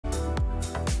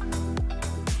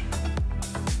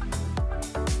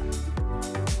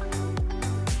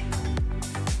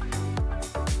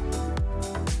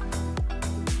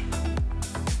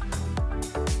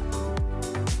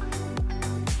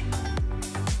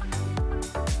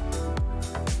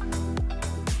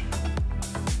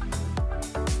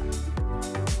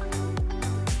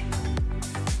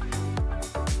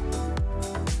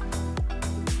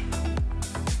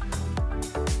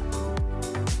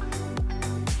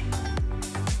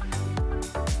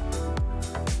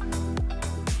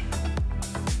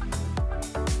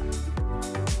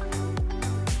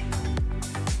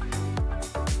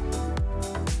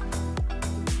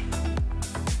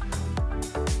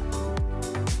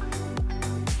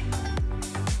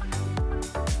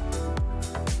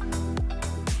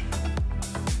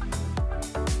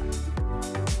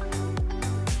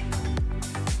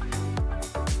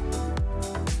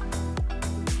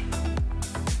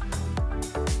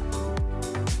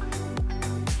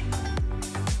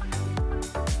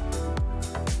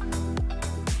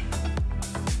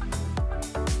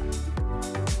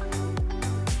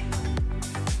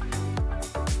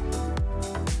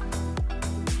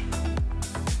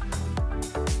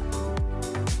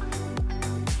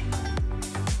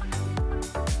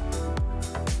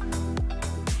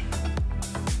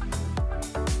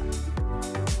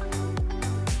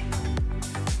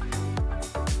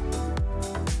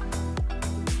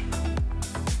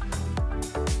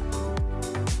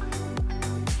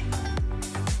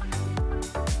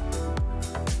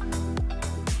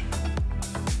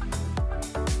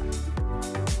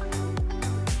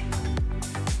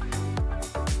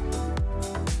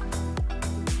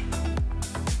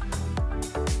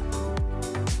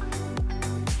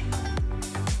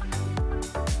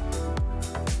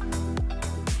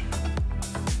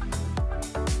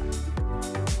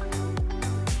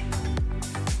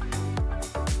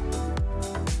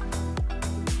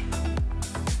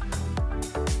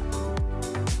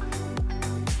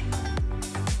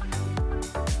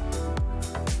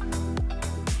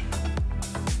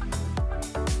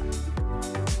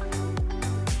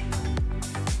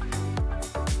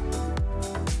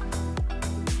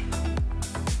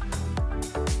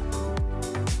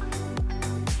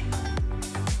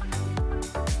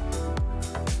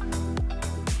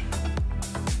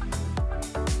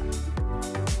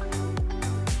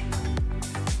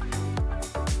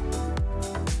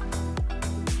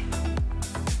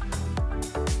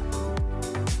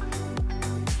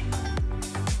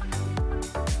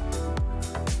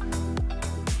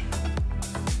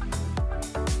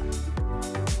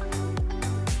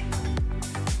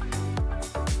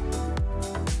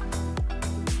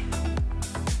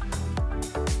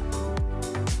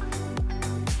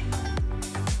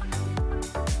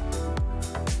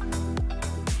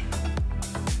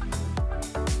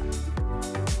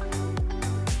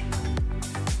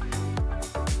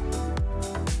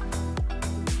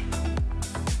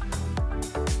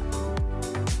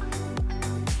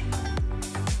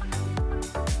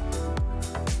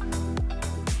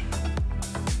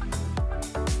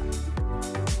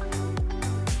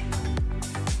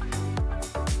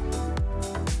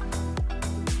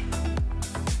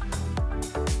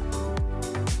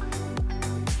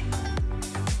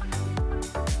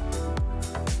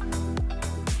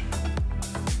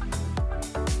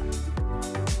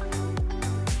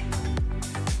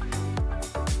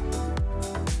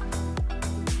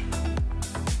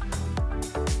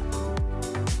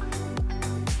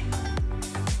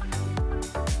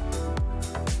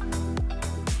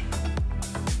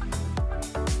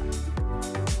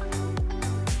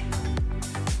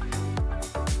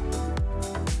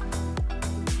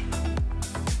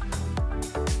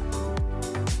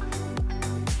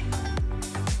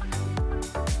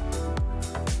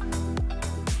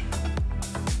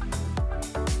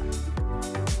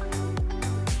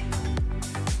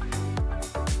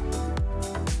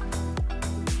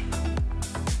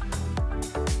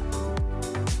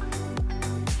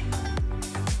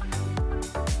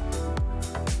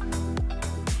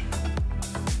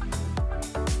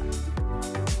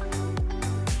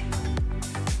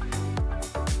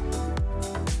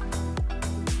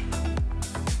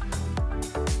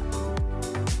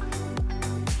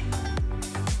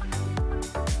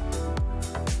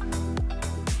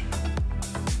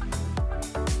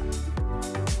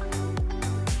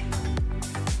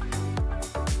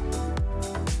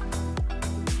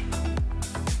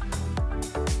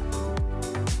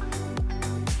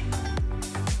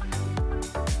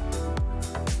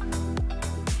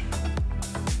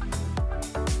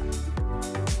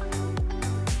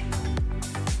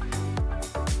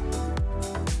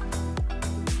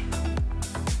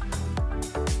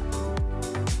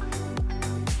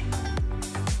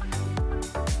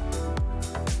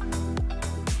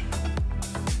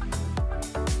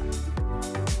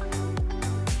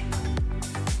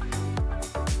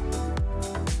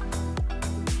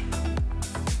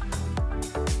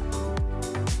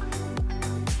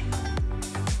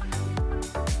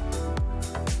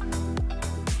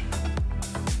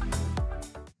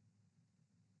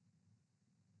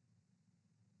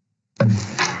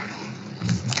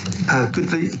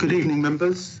Good evening,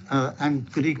 members,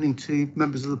 and good evening to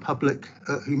members of the public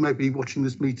who may be watching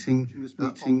this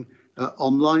meeting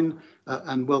online,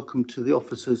 and welcome to the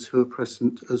officers who are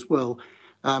present as well.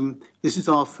 This is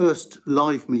our first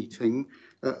live meeting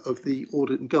of the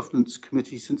Audit and Governance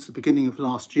Committee since the beginning of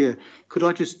last year. Could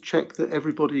I just check that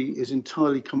everybody is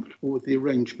entirely comfortable with the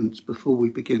arrangements before we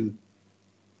begin?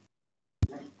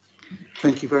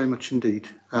 Thank you very much indeed.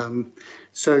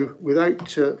 So without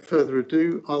further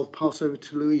ado, I'll pass over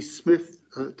to Louise Smith,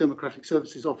 Democratic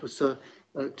Services Officer,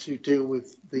 to deal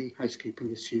with the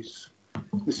housekeeping issues.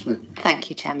 Ms. Smith. Thank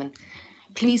you, Chairman.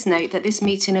 Please note that this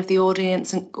meeting of the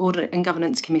Audit and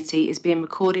Governance Committee is being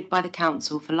recorded by the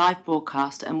Council for live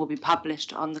broadcast and will be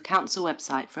published on the Council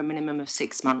website for a minimum of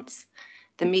 6 months.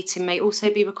 The meeting may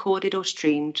also be recorded or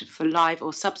streamed for live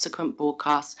or subsequent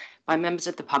broadcasts by members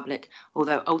of the public,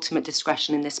 although ultimate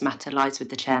discretion in this matter lies with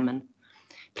the Chairman.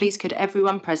 Please could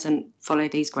everyone present follow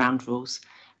these ground rules.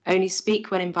 Only speak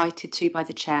when invited to by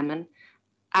the Chairman.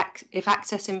 If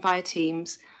accessing via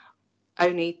Teams,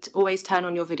 always turn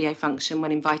on your video function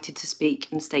when invited to speak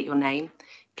and state your name.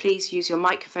 Please use your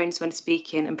microphones when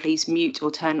speaking and please mute or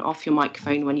turn off your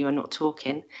microphone when you are not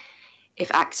talking. If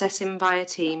accessing via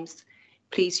Teams,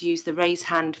 please use the raise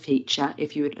hand feature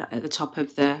if you would at the top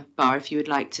of the bar if you would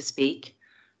like to speak.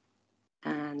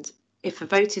 And if a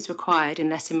vote is required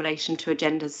unless in relation to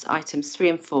agendas items 3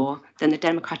 and 4, then the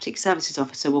Democratic Services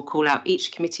Officer will call out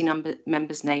each committee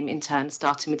member's name in turn,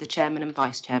 starting with the Chairman and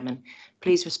Vice Chairman.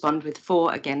 Please respond with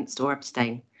for, against or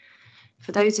abstain.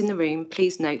 For those in the room,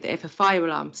 please note that if a fire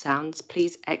alarm sounds,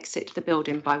 please exit the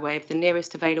building by way of the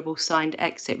nearest available signed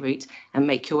exit route and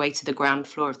make your way to the ground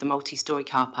floor of the multi-storey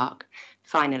car park.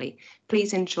 Finally,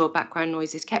 please ensure background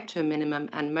noise is kept to a minimum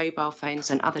and mobile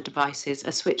phones and other devices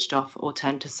are switched off or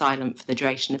turned to silent for the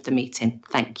duration of the meeting.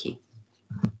 Thank you.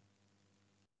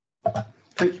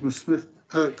 Thank you, Ms. Smith.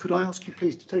 Could I ask you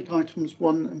please to take items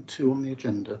 1 and 2 on the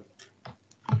agenda?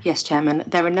 Yes, Chairman.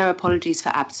 There are no apologies for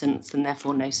absence and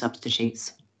therefore no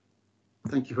substitutes.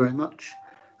 Thank you very much.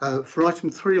 For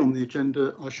item 3 on the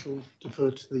agenda, I shall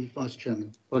defer to the Vice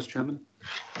Chairman. Vice Chairman.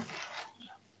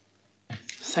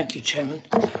 Thank you, Chairman.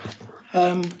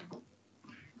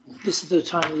 This is the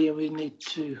time of the year we need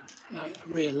to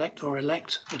re-elect or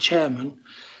elect a chairman.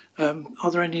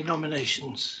 Are there any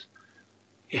nominations?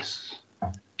 Yes.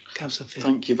 Councillor Field.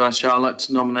 Thank you, Vice Chair. I'd like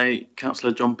to nominate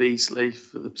Councillor John Beasley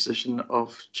for the position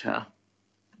of Chair.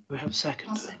 We have a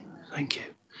second. Thank you.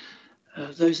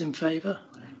 Those in favour?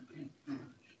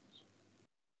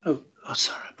 Oh,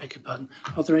 sorry, I beg your pardon.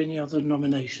 Are there any other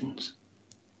nominations?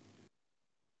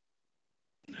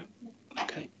 No.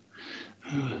 Okay.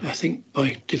 I think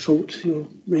by default you're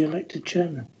re-elected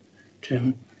Chairman.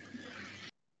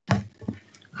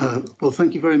 Well,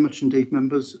 thank you very much indeed,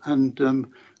 members, and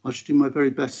I shall do my very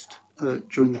best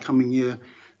during the coming year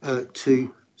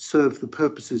to serve the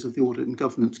purposes of the Audit and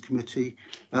Governance Committee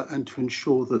and to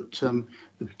ensure that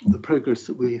the progress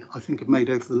that we, I think, have made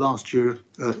over the last year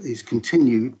is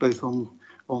continued, both on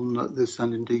this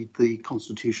and indeed the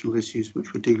constitutional issues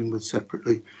which we're dealing with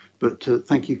separately. But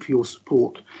thank you for your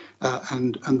support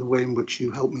and the way in which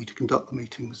you help me to conduct the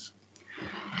meetings.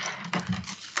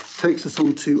 Takes us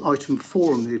on to item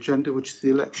 4 on the agenda, which is the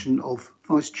election of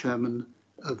Vice Chairman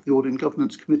of the Audit and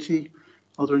Governance Committee.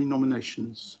 Are there any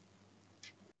nominations?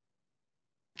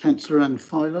 Councillor Anne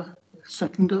Filer,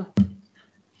 seconder.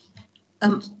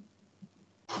 I'd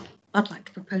like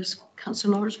to propose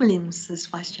Councillor Lawrence Williams as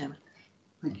Vice Chairman.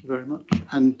 Thank you very much.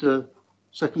 And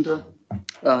seconder?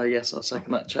 Yes, I'll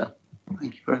second that, Chair.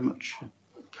 Thank you very much,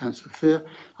 Councillor Fear.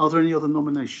 Are there any other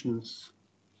nominations?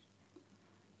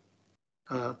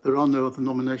 There are no other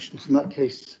nominations. In that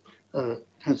case,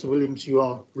 Councillor Williams, you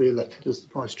are re-elected as the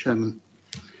Vice Chairman.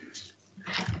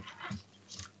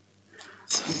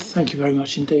 Thank you very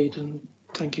much indeed, and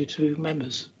thank you to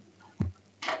members.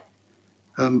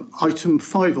 Item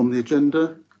 5 on the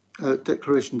agenda,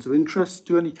 declarations of interest.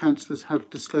 Do any councillors have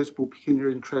disclosable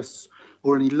pecuniary interests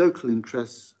or any local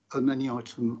interests on any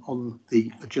item on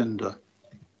the agenda?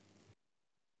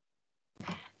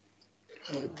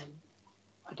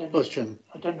 I don't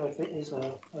know if it is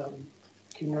a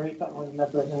pecuniary, but I'm a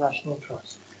member of the National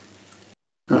Trust.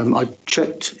 I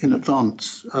checked in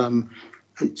advance.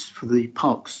 It's for the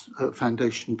Parks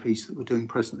Foundation piece that we're doing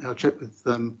presently. I checked with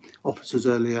officers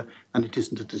earlier, and it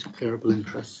isn't a declarable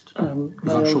interest. I'm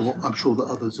sure that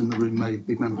others in the room may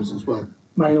be members as well.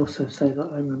 May I also say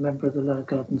that I'm a member of the Lower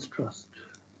Gardens Trust.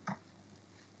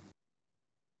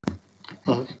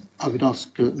 I would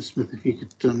ask Ms. Smith if you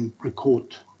could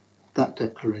record that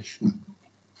declaration.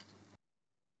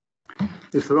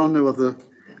 If there are no other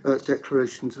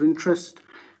declarations of interest,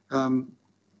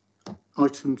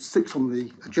 Item 6 on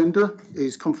the agenda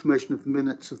is confirmation of the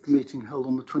minutes of the meeting held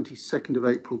on the 22nd of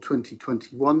April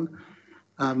 2021.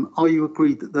 Are you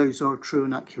agreed that those are a true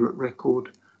and accurate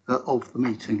record of the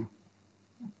meeting?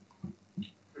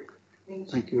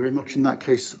 Thank you very much. In that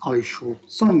case, I shall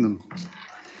sign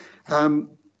them.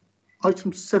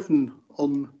 Item 7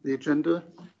 on the agenda,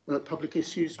 public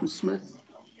issues, Ms Smith.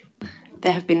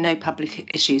 There have been no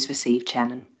public issues received,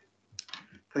 Chairman.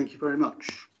 Thank you very much.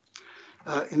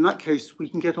 In that case, we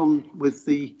can get on with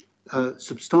the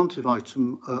substantive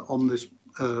item on this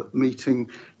meeting,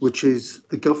 which is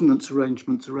the governance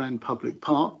arrangements around public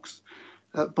parks.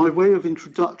 By way of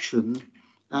introduction,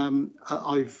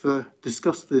 I've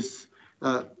discussed this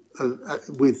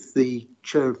with the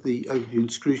chair of the Overview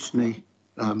and Scrutiny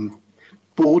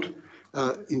Board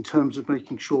in terms of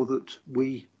making sure that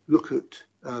we look at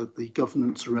the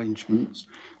governance arrangements.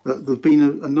 There have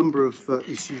been a number of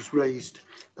issues raised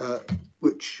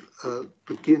which,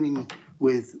 beginning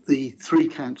with the 3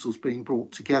 councils being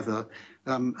brought together,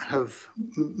 have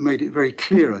made it very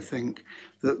clear, I think,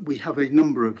 that we have a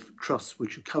number of trusts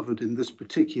which are covered in this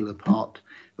particular part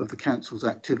of the council's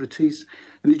activities,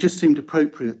 and it just seemed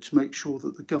appropriate to make sure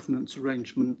that the governance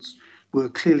arrangements were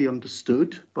clearly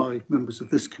understood by members of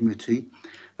this committee,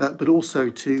 but also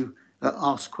to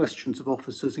ask questions of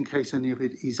officers in case any of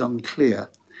it is unclear,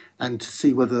 and to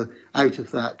see whether out of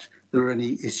that there are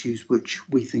any issues which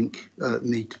we think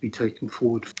need to be taken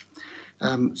forward.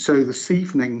 So this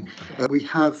evening we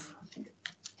have...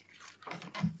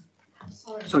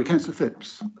 Sorry, Councillor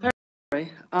Phipps.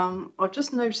 Sorry, I've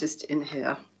just noticed in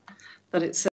here that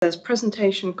it says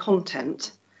presentation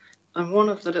content, and one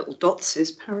of the little dots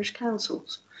is parish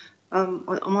councils. Am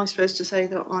I supposed to say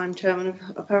that I'm chairman of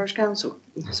a parish council?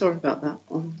 Sorry about that.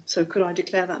 So could I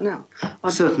declare that now?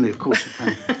 Certainly, of course you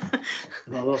can.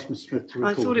 I'll ask Ms Smith to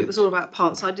record I thought it was all about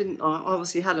parts. I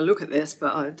obviously had a look at this,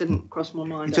 but I didn't cross my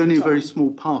mind. It's only a very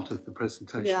small part of the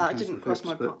presentation. Yeah, I didn't cross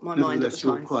my mind at the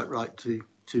time. You're quite right to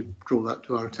draw that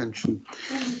to our attention.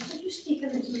 Could you speak a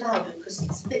little louder, because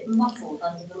it's a bit muffled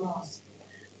under the mask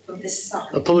from this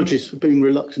side? Apologies for being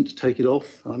reluctant to take it off.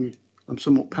 I'm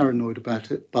somewhat paranoid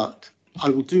about it, but I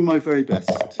will do my very best.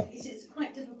 It's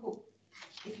quite difficult,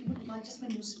 if you wouldn't mind, just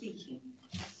when you're speaking.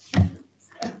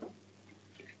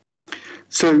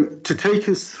 So to take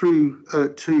us through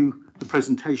to the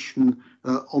presentation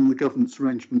on the governance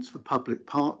arrangements for public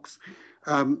parks,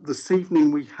 this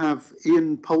evening we have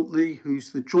Ian Poultney,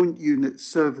 who's the Joint Unit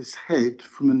Service Head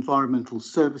from Environmental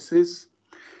Services,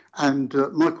 and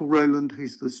Michael Rowland,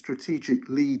 who's the Strategic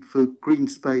Lead for Green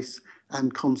Space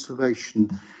and Conservation.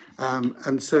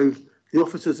 And so the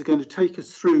officers are going to take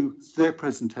us through their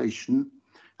presentation,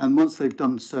 and once they've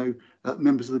done so,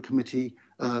 members of the committee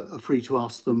are free to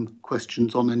ask them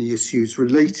questions on any issues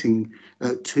relating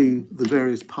to the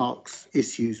various parks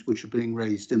issues which are being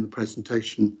raised in the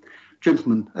presentation.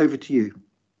 Gentlemen, over to you.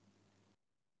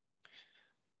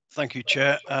 Thank you,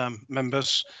 Chair,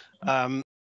 members.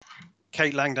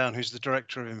 Kate Langdown, who's the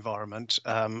Director of Environment,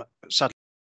 sadly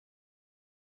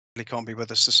can't be with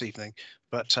us this evening,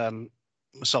 but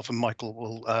myself and Michael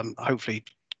will hopefully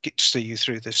get to see you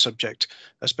through this subject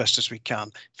as best as we can.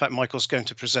 In fact, Michael's going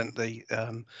to present the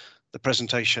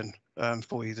presentation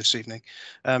for you this evening.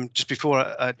 Just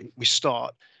before we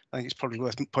start, I think it's probably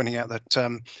worth pointing out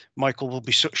that Michael will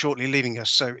be shortly leaving us.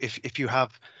 So if you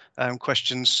have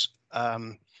questions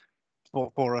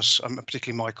for us,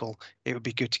 particularly Michael, it would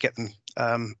be good to get them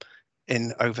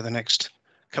in over the next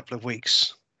couple of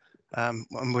weeks.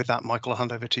 And with that, Michael, I'll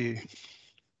hand over to you.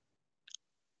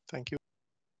 Thank you.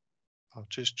 I'll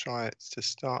just try to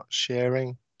start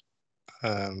sharing,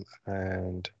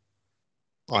 and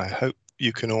I hope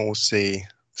you can all see the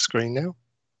screen now.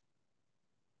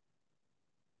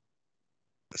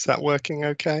 Is that working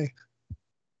okay?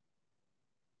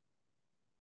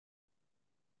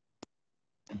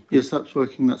 Yes, that's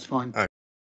working, that's fine.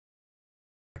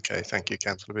 Okay, thank you,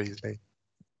 Councillor Beasley.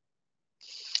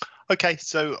 Okay,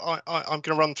 so I'm going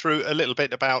to run through a little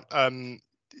bit about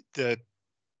the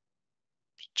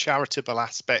charitable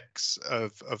aspects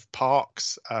of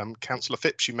parks. Councillor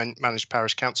Phipps, you manage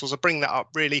parish councils. I bring that up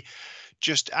really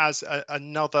just as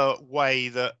another way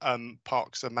that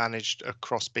parks are managed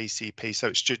across BCP. So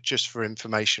it's just for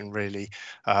information really,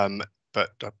 but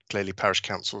clearly parish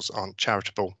councils aren't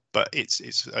charitable, but it's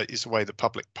a way that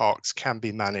public parks can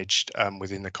be managed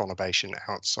within the conurbation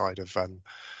outside of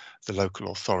the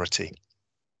local authority.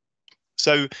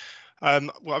 So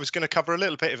well, I was going to cover a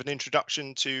little bit of an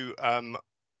introduction to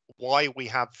why we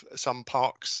have some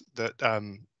parks that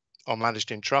are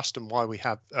managed in trust and why we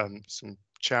have some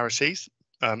charities,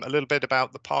 a little bit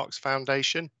about the Parks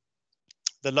Foundation,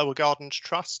 the Lower Gardens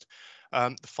Trust,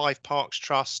 the 5 Parks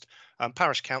Trust,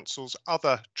 parish councils,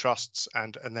 other trusts,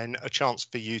 and then a chance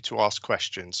for you to ask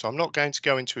questions. So I'm not going to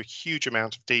go into a huge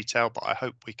amount of detail, but I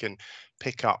hope we can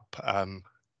pick up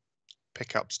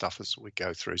stuff as we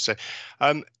go through. So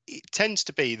it tends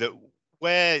to be that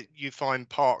where you find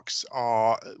parks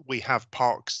we have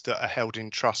parks that are held in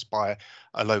trust by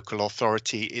a local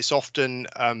authority. It's often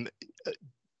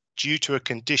due to a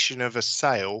condition of a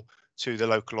sale to the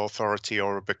local authority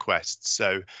or a bequest.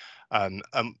 So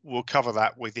we'll cover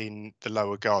that within the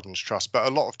Lower Gardens Trust. But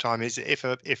a lot of time is if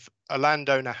a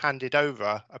landowner handed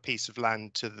over a piece of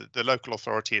land to the local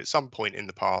authority at some point in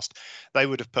the past, they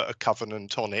would have put a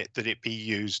covenant on it that it be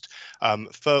used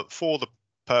for the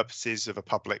purposes of a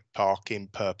public park in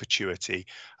perpetuity.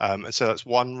 And so that's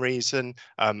one reason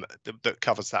that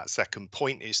covers that second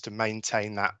point, is to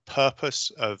maintain that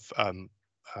purpose of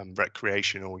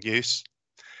recreational use.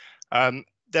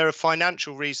 There are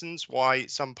financial reasons why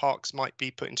some parks might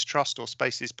be put into trust or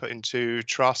spaces put into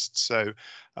trust. So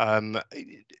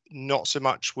not so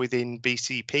much within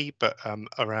BCP, but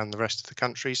around the rest of the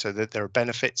country, so that there are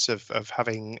benefits of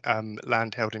having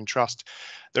land held in trust.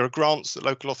 There are grants that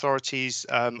local authorities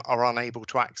are unable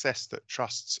to access that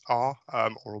trusts are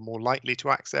or are more likely to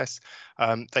access.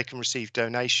 They can receive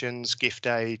donations, gift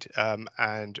aid,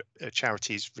 and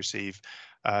charities receive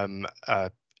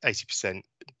 80%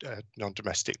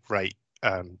 non-domestic rate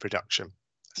reduction.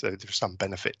 So there are some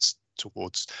benefits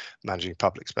towards managing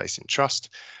public space in trust.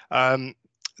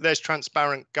 There's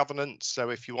transparent governance. So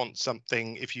if you want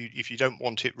something, if you don't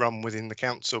want it run within the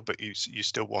council, but you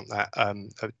still want that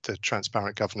the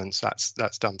transparent governance,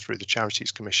 that's done through the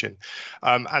Charities Commission.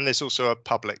 And there's also a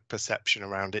public perception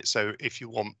around it. So if you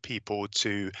want people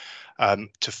to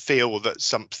feel that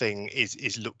something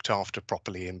is looked after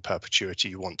properly in perpetuity,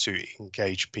 you want to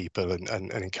engage people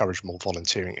and encourage more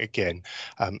volunteering. Again,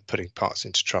 putting parks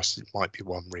into trust might be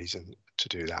one reason to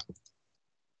do that.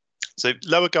 So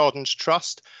Lower Gardens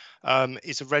Trust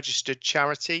is a registered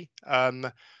charity.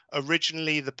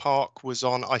 Originally, the park was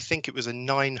on, I think it was a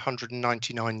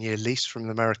 999-year lease from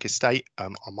the Merrick Estate. I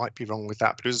might be wrong with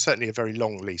that, but it was certainly a very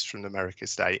long lease from the Merrick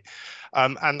Estate.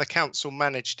 And the council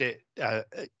managed it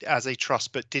as a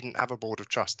trust, but didn't have a board of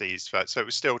trustees. So it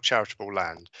was still charitable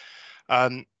land.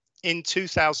 In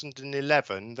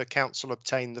 2011, the council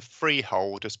obtained the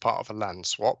freehold as part of a land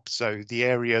swap. So the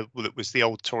area that was the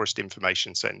old Tourist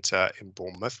Information Centre in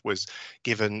Bournemouth was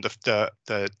given the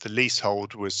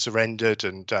leasehold was surrendered,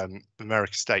 and the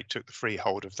Merrick Estate took the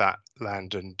freehold of that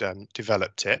land and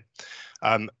developed it.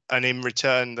 And in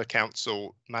return, the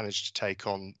council managed to take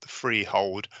on the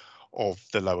freehold of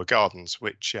the Lower Gardens,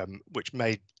 which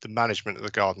made the management of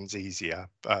the gardens easier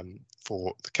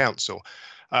for the council.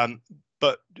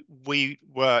 But we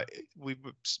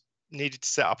needed to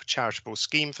set up a charitable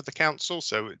scheme for the council,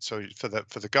 so for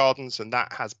the gardens, and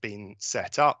that has been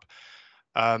set up.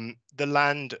 The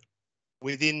land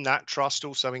within that trust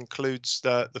also includes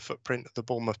the footprint of the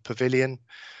Bournemouth Pavilion.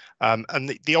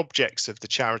 And the objects of the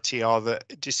charity are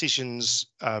that decisions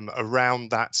around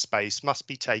that space must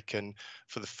be taken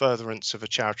for the furtherance of a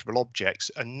charitable objects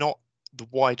and not the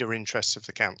wider interests of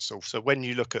the council. So when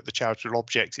you look at the charitable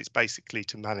objects, it's basically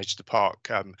to manage the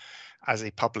park as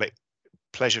a public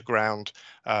pleasure ground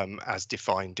as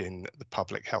defined in the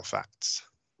Public Health Acts.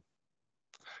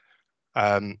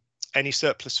 Any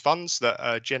surplus funds that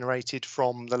are generated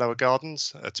from the Lower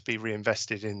Gardens are to be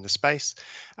reinvested in the space,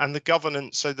 and the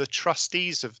governance. So the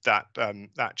trustees of that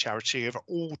charity are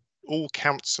all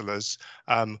councillors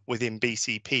within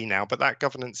BCP now, but that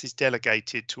governance is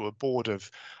delegated to a board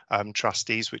of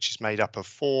trustees, which is made up of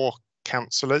 4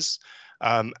 councillors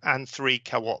and 3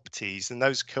 co-optees, and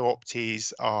those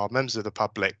co-optees are members of the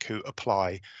public who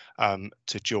apply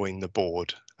to join the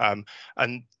board. And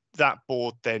that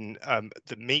board then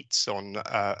that meets on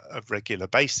a regular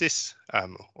basis,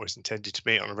 or is intended to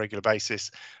meet on a regular basis,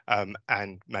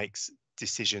 and makes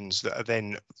decisions that are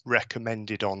then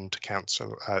recommended on to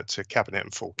council, to cabinet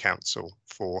and full council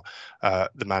for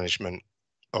the management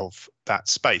of that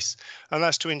space. And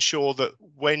that's to ensure that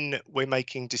when we're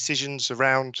making decisions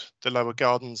around the Lower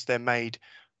Gardens, they're made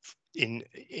in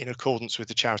accordance with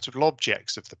the charitable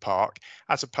objects of the park,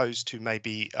 as opposed to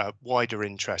maybe wider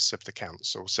interests of the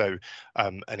council. So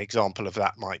an example of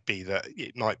that might be that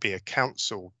it might be a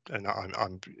council, and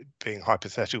I'm being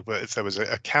hypothetical, but if there was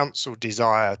a council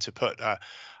desire to put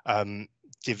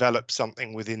develop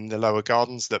something within the Lower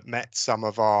Gardens that met some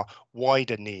of our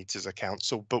wider needs as a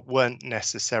council, but weren't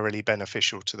necessarily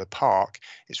beneficial to the park,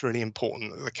 it's really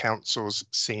important that the councils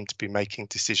seem to be making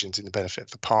decisions in the benefit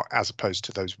of the park as opposed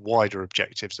to those wider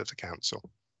objectives of the council.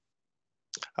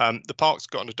 The park's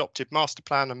got an adopted master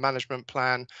plan and management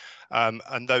plan,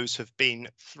 and those have been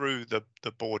through the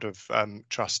Board of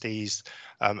Trustees,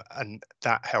 and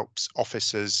that helps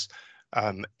officers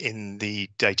in the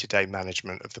day-to-day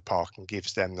management of the park and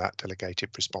gives them that delegated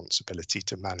responsibility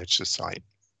to manage the site.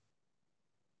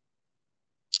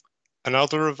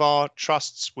 Another of our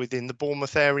trusts within the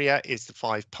Bournemouth area is the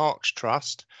Five Parks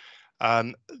Trust.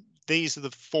 These are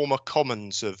the former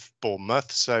commons of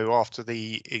Bournemouth. So after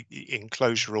the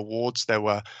enclosure awards, there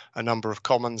were a number of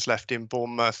commons left in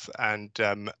Bournemouth, and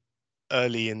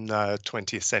early in the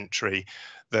 20th century,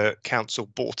 the council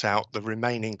bought out the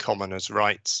remaining commoners'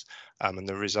 rights, and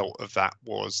the result of that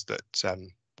was that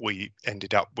we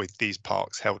ended up with these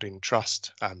parks held in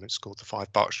trust. It's called the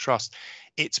Five Parks Trust.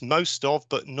 It's most of,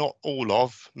 but not all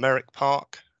of, Merrick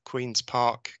Park, Queen's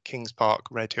Park, Kings Park,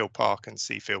 Redhill Park and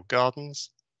Seafield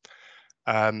Gardens.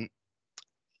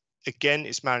 Again,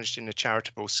 it's managed in a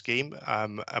charitable scheme,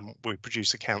 and we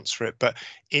produce accounts for it. But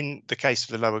in the case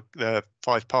of the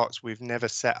Five Parks, we've never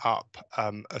set up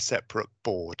a separate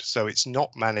board. So it's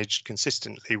not managed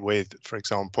consistently with, for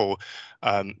example,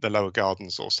 the Lower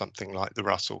Gardens or something like the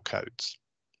Russell Coats.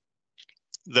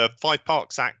 The Five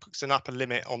Parks Act puts an upper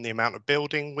limit on the amount of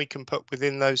building we can put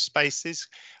within those spaces,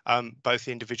 both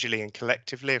individually and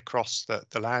collectively across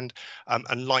the land,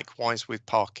 and likewise with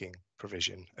parking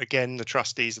provision. Again, the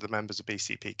trustees are the members of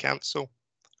BCP Council,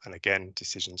 and again,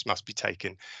 decisions must be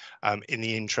taken in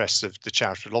the interests of the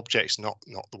charitable objects, not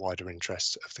the wider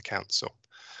interests of the council.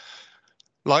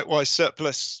 Likewise,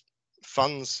 surplus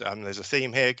funds, there's a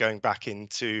theme here going back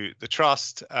into the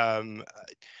trust.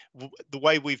 The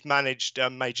way we've managed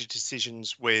major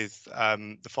decisions with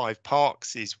the Five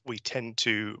Parks is we tend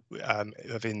to,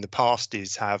 in the past,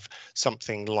 have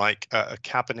something like a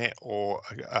cabinet or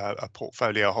a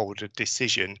portfolio holder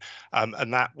decision,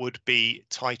 and that would be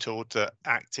titled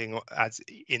acting as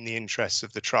in the interests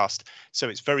of the trust. So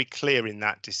it's very clear in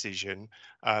that decision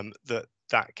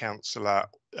that councillor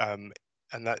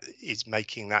and that is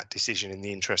making that decision in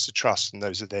the interest of trust, and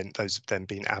those have then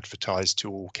been advertised to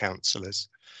all councillors.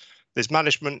 There's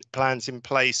management plans in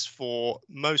place for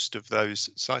most of those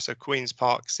sites. So Queen's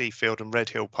Park, Seafield and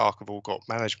Redhill Park have all got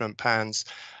management plans.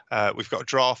 We've got a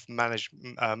draft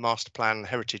master plan,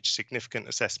 heritage significant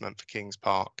assessment for Kings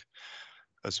Park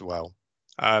as well.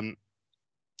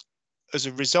 As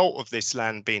a result of this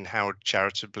land being held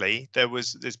charitably,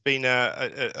 there's been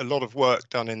a lot of work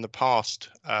done in the past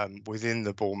within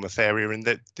the Bournemouth area, and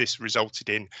that this resulted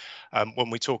in, when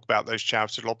we talk about those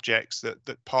charitable objects,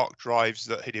 that park drives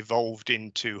that had evolved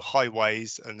into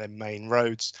highways and then main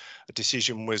roads. A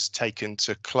decision was taken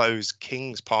to close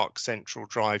Kings Park Central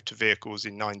Drive to vehicles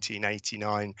in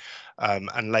 1989,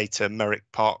 and later Merrick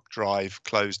Park Drive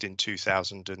closed in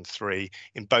 2003.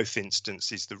 In both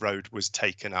instances, the road was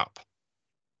taken up.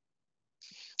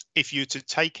 If you to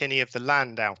take any of the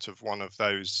land out of one of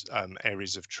those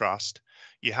areas of trust,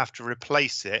 you have to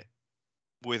replace it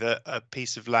with a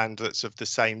piece of land that's of the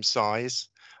same size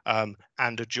and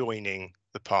adjoining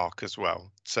the park as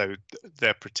well. So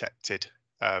they're protected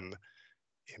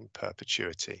in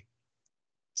perpetuity.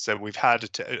 So we've had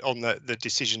on the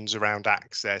decisions around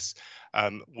access,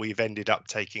 we've ended up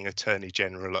taking Attorney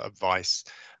General advice,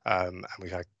 and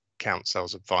we've had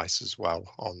council's advice as well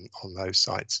on those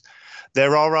sites.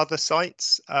 There are other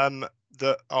sites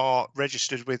that are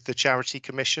registered with the Charity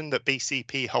Commission that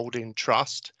BCP hold in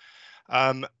trust.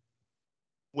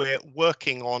 We're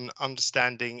working on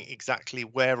understanding exactly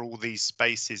where all these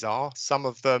spaces are. Some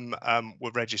of them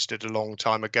were registered a long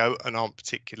time ago and aren't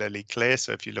particularly clear.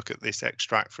 So if you look at this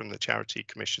extract from the Charity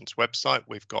Commission's website,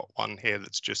 we've got one here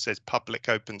that just says public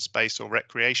open space or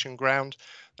recreation ground.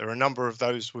 There are a number of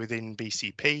those within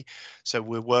BCP. So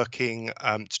we're working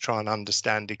to try and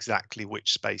understand exactly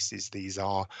which spaces these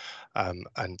are,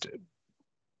 and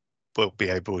we'll be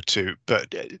able to,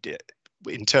 but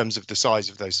in terms of the size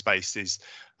of those spaces,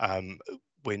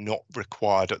 we're not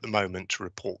required at the moment to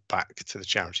report back to the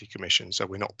Charity Commission. So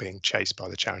we're not being chased by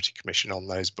the Charity Commission on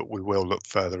those, but we will look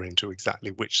further into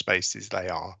exactly which spaces they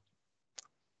are.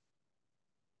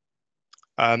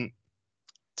 In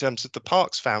terms of the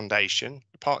Parks Foundation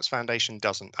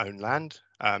doesn't own land.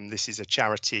 This is a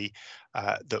charity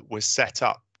that was set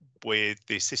up with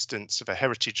the assistance of a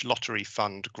Heritage Lottery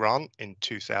Fund grant in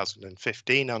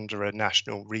 2015 under a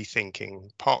National Rethinking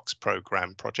Parks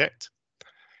Programme project.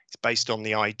 It's based on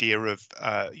the idea of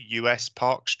US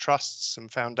parks trusts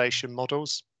and foundation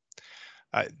models.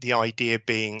 The idea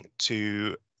being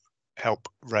to help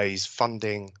raise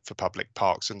funding for public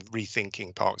parks, and the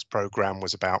Rethinking Parks programme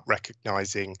was about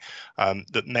recognising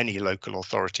that many local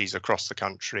authorities across the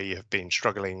country have been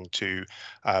struggling to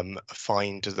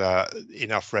find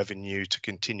enough revenue to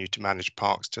continue to manage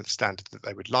parks to the standard that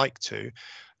they would like to,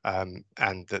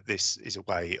 and that this is a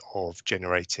way of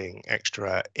generating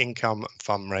extra income and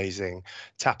fundraising,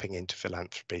 tapping into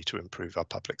philanthropy to improve our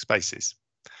public spaces.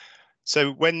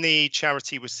 So when the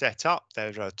charity was set up,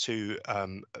 there are two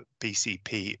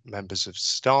BCP members of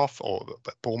staff, or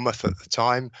Bournemouth at the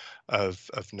time, of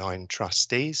 9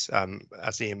 trustees.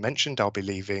 As Ian mentioned, I'll be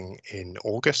leaving in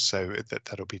August, so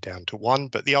that'll be down to 1.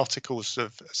 But the Articles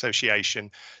of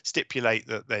Association stipulate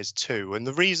that there's 2. And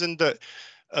the reason that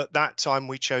at that time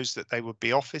we chose that they would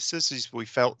be officers is we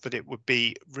felt that it would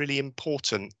be really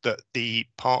important that the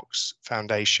Parks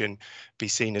Foundation be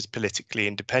seen as politically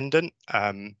independent.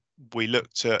 We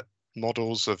looked at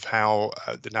models of how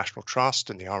the National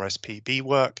Trust and the RSPB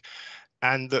work,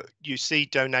 and that you see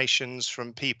donations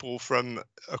from people from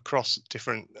across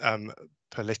different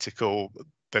political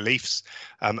beliefs,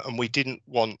 and we didn't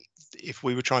want, if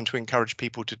we were trying to encourage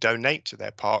people to donate to their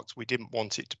parks, we didn't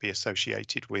want it to be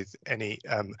associated with any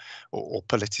or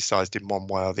politicised in one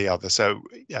way or the other. So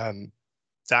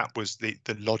that was the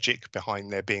logic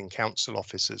behind there being council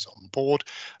officers on board,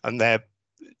 and their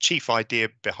chief idea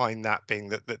behind that being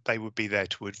that they would be there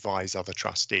to advise other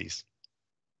trustees.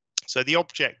 So the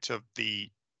object of the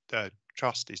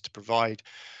trust is to provide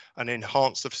and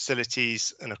enhance the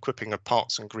facilities and equipping of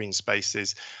parks and green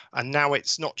spaces. And now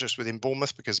it's not just within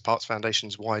Bournemouth, because the Parks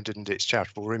Foundation's widened its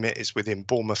charitable remit. It's within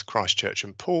Bournemouth, Christchurch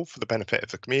and Poole for the benefit of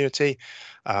the community.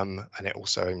 And it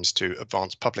also aims to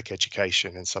advance public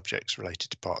education in subjects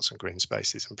related to parks and green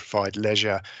spaces and provide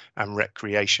leisure and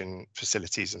recreation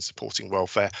facilities and supporting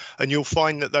welfare. And you'll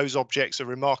find that those objects are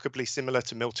remarkably similar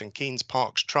to Milton Keynes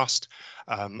Parks Trust,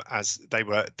 as they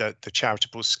were the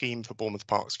charitable scheme for Bournemouth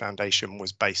Parks Foundation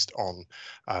was based on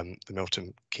the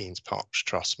Milton Keynes Parks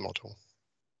Trust model.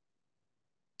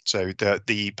 So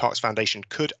the Parks Foundation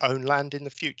could own land in the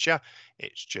future.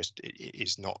 It's just it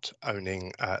is not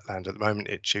owning land at the moment.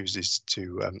 It chooses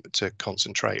to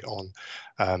concentrate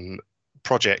on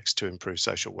projects to improve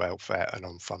social welfare and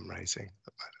on fundraising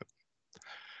at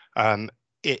the moment.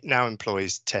 It now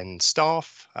employs 10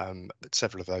 staff,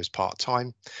 several of those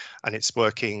part-time, and it's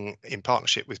working in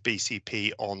partnership with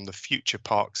BCP on the Future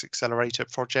Parks Accelerator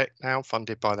project, now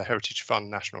funded by the Heritage Fund,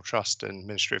 National Trust and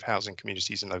Ministry of Housing,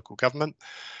 Communities and Local Government.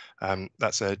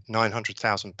 That's a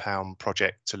 £900,000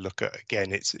 project to look at,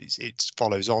 again, it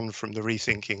follows on from the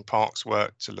Rethinking Parks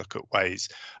work to look at ways,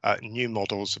 new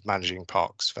models of managing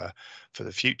parks for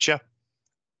the future.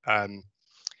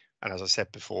 And as I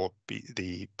said before,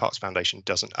 the Parks Foundation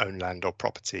doesn't own land or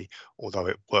property, although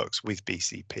it works with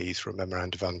BCP through a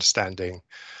memorandum of understanding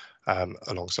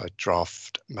alongside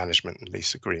draft management and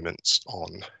lease agreements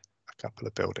on a couple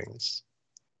of buildings.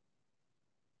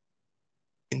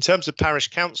 In terms of parish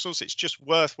councils, it's just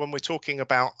worth, when we're talking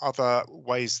about other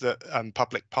ways that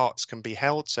public parks can be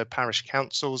held. So parish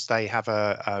councils, they have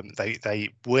they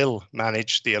will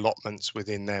manage the allotments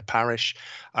within their parish,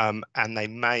 and they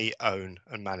may own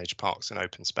and manage parks and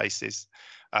open spaces.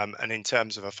 And in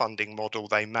terms of a funding model,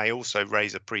 they may also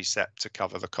raise a precept to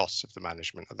cover the costs of the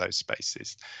management of those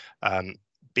spaces.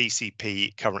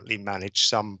 BCP currently manage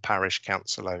some parish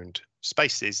council owned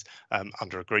spaces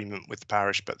under agreement with the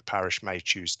parish, but the parish may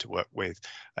choose to work with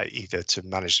either to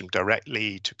manage them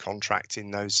directly, to contract in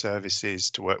those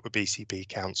services, to work with BCP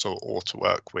Council, or to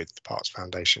work with the Parks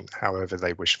Foundation, however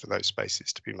they wish for those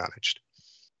spaces to be managed.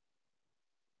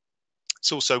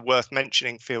 It's also worth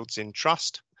mentioning fields in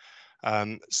trust.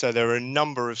 So there are a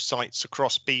number of sites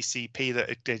across BCP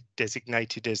that are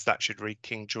designated as, that should read,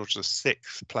 King George VI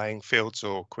playing fields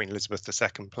or Queen Elizabeth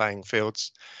II playing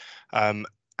fields.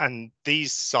 And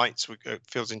these sites,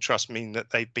 fields in trust, mean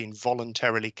that they've been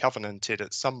voluntarily covenanted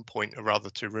at some point or other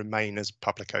to remain as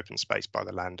public open space by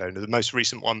the landowner. The most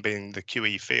recent one being the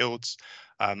QE Fields,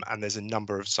 and there's a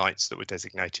number of sites that were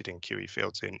designated in QE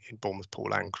Fields in Bournemouth,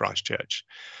 Poole and Christchurch.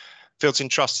 Fields in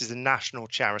Trust is a national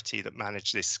charity that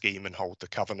manage this scheme and hold the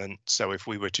covenant. So if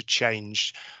we were to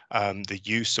change the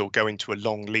use or go into a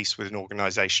long lease with an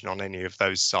organisation on any of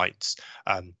those sites,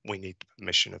 we need the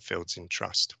permission of Fields in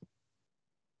Trust.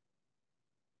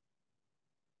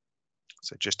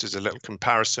 So just as a little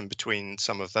comparison between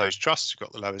some of those trusts, we've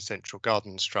got the Lower Central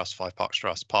Gardens Trust, Five Parks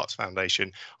Trust, Parks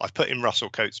Foundation. I've put in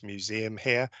Russell Coates Museum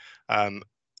here,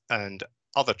 and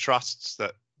other trusts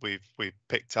that we've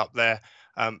picked up there,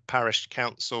 parish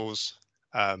councils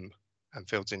and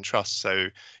fields in trust. So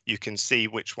you can see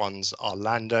which ones are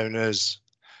landowners,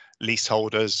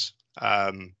 leaseholders,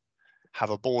 have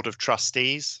a board of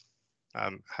trustees,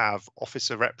 have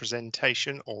officer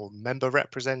representation or member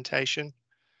representation,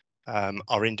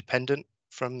 are independent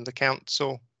from the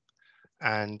council,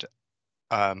 and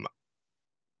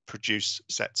produce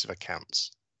sets of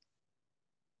accounts.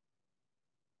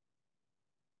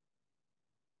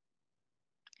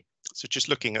 So just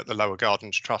looking at the Lower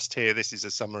Gardens Trust here, this is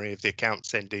a summary of the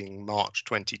accounts ending March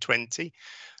 2020.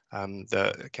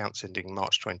 The accounts ending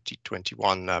March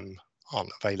 2021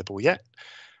 aren't available yet.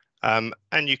 And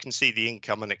you can see the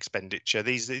income and expenditure.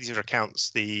 These are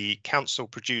accounts the council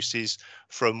produces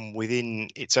from within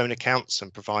its own accounts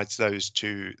and provides those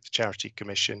to the Charity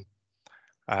Commission.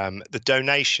 The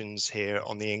donations here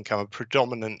on the income are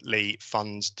predominantly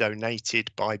funds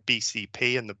donated by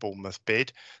BCP and the Bournemouth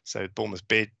bid. So Bournemouth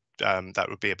bid, that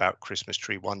would be about Christmas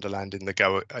Tree Wonderland in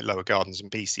the Lower Gardens,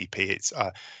 and BCP,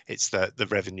 it's the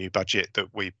revenue budget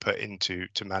that we put into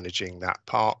managing that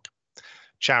park.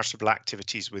 Charitable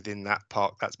activities within that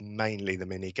park, that's mainly the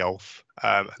mini golf,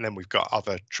 and then we've got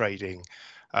other trading,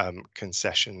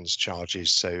 concessions,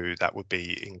 charges, so that would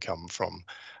be income from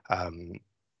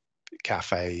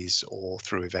cafes or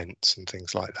through events and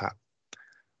things like that.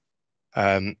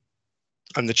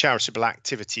 And the charitable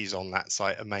activities on that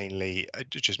site are mainly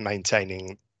just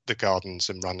maintaining the gardens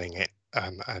and running it,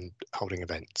 and holding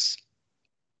events.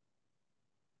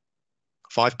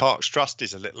 Five Parks Trust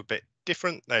is a little bit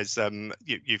different. There's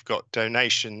you've got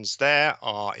donations there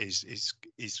is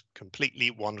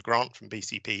completely one grant from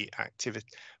BCP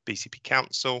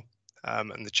Council,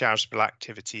 and the charitable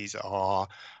activities are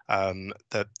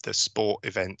the sport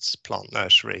events, plant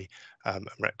nursery, and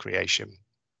recreation,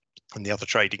 and the other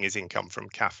trading is income from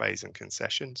cafes and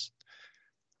concessions.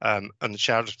 And the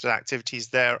charitable activities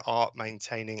there are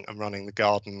maintaining and running the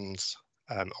gardens,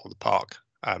 or the park,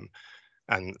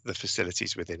 and the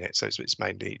facilities within it. So it's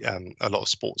mainly a lot of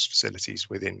sports facilities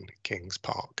within Kings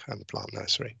Park and the plant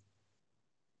nursery.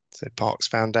 So Parks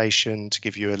Foundation, to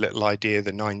give you a little idea,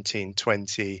 the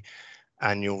 1920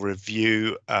 annual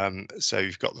review. So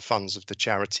you've got the funds of the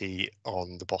charity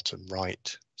on the bottom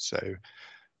right. So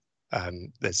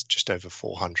there's just over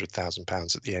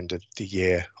 £400,000 at the end of the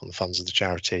year on the funds of the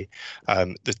charity.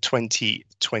 The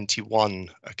 2021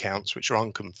 accounts, which are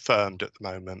unconfirmed at the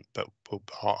moment, but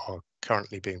are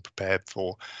currently being prepared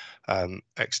for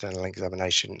external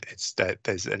examination,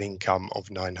 there's an income of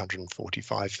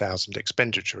 945,000,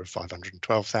 expenditure of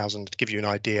 512,000. To give you an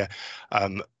idea,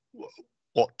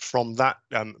 what from that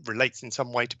relates in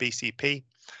some way to BCP.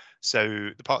 So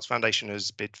the Parks Foundation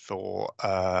has bid for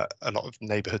a lot of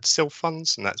neighbourhood SIL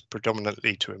funds, and that's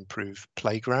predominantly to improve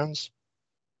playgrounds.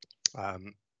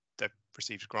 They've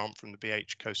received a grant from the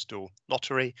BH Coastal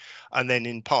Lottery, and then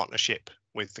in partnership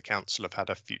with the council have had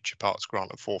a Future Parks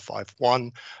grant of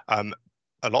 451.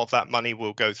 A lot of that money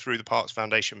will go through the Parks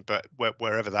Foundation, but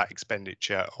wherever that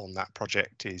expenditure on that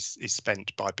project is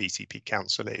spent by BCP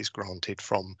Council, it is granted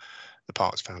from the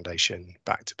Parks Foundation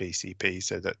back to BCP,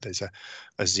 so that there's a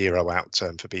zero out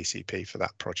term for BCP for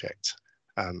that project.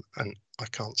 And I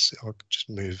can't see, I'll just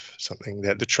move something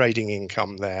there. The trading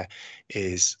income there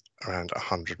is around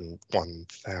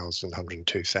 101,000,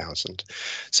 102,000.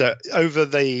 So over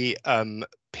the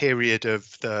period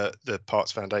of the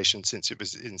Parks Foundation, since it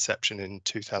was inception in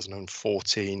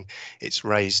 2014, it's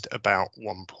raised about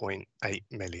 1.8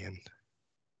 million.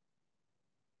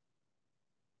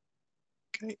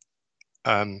 Okay.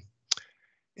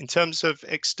 In terms of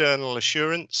external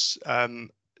assurance,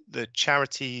 the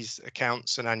charities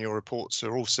accounts and annual reports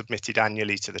are all submitted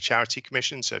annually to the Charity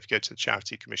Commission. So if you go to the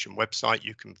Charity Commission website,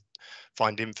 you can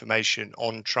find information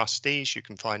on trustees, you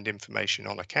can find information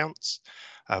on accounts,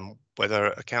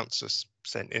 whether accounts are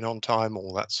sent in on time,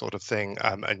 all that sort of thing,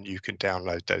 and you can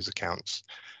download those accounts.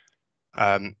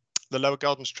 The Lower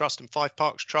Gardens Trust and Five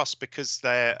Parks Trust, because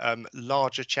they're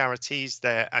larger charities,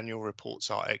 their annual reports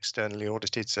are externally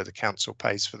audited, so the council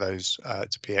pays for those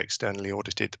to be externally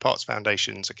audited. The Parks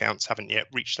Foundation's accounts haven't yet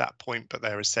reached that point, but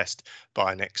they're assessed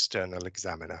by an external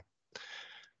examiner.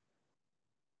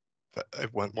 But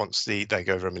once they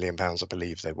go over £1 million, I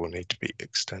believe they will need to be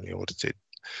externally audited.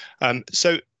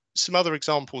 So some other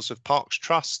examples of Parks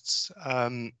Trusts.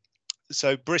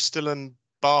 So Bristol and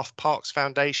Bath Parks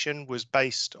Foundation was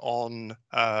based on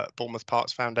Bournemouth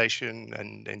Parks Foundation,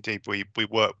 and indeed we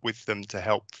work with them to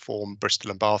help form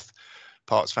Bristol and Bath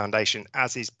Parks Foundation,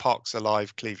 as is Parks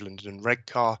Alive Cleveland and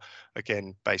Redcar,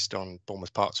 again based on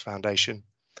Bournemouth Parks Foundation.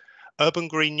 Urban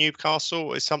Green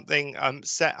Newcastle is something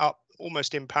set up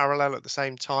almost in parallel at the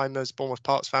same time as Bournemouth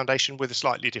Parks Foundation, with a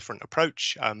slightly different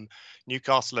approach.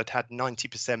 Newcastle had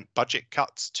 90% budget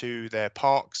cuts to their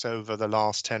parks over the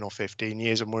last 10 or 15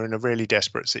 years, and were in a really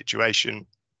desperate situation.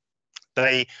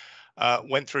 They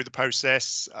went through the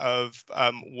process of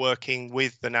working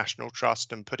with the National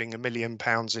Trust and putting £1 million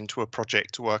into a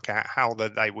project to work out how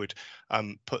they would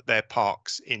put their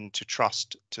parks into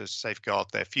trust to safeguard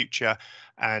their future.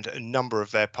 And a number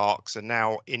of their parks are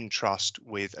now in trust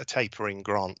with a tapering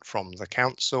grant from the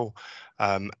council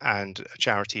and a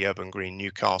charity, Urban Green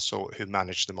Newcastle, who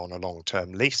manage them on a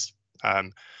long-term lease.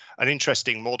 An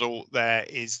interesting model there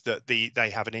is that they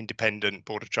have an independent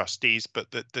board of trustees, but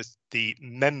that the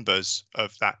members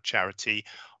of that charity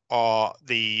are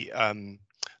the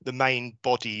main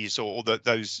bodies, or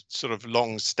those sort of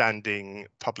long-standing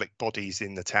public bodies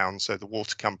in the town. So the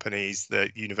water companies,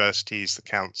 the universities, the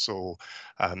council,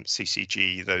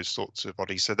 CCG, those sorts of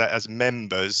bodies. So that as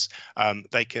members,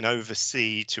 they can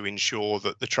oversee to ensure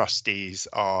that the trustees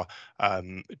are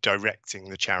directing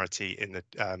the charity in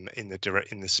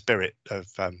the spirit of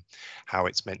how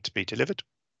it's meant to be delivered.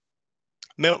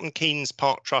 Milton Keynes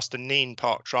Park Trust and Neen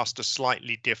Park Trust are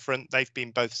slightly different. They've been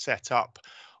both set up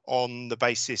on the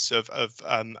basis of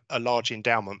a large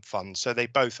endowment fund. So they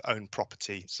both own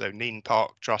property. So Neen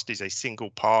Park Trust is a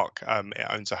single park. It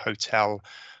owns a hotel,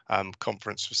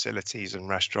 conference facilities and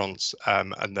restaurants,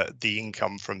 and the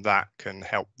income from that can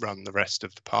help run the rest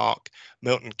of the park.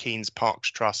 Milton Keynes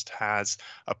Parks Trust has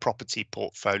a property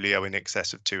portfolio in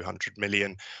excess of 200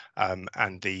 million,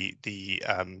 and the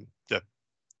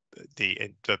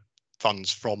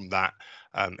funds from that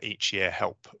each year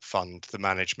help fund the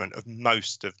management of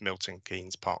most of Milton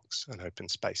Keynes parks and open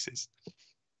spaces.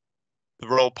 The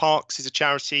Royal Parks is a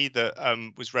charity that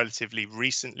was relatively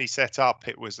recently set up.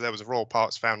 There was a Royal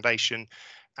Parks Foundation,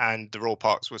 and the Royal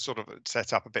Parks was sort of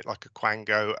set up a bit like a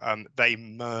Quango. They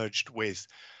merged with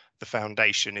the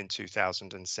foundation in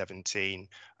 2017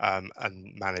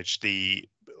 and managed a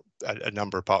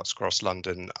number of parks across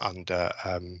London under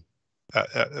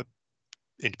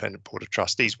independent board of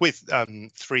trustees, with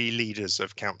 3 leaders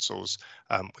of councils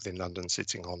within London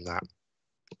sitting on that.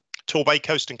 Torbay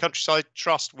Coast and Countryside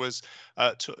Trust was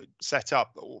set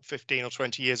up 15 or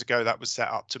 20 years ago. That was set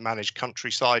up to manage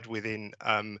countryside within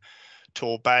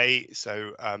Torbay,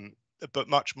 so but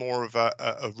much more of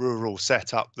a rural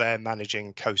setup there,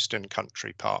 managing coast and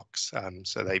country parks.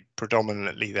 So they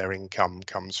predominantly, their income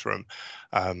comes from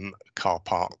car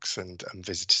parks and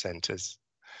visitor centres.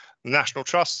 The National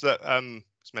Trust that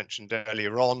was mentioned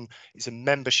earlier on is a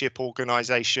membership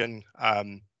organisation,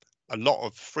 a lot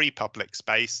of free public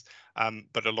space,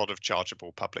 but a lot of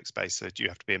chargeable public space. So you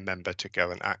have to be a member to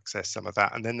go and access some of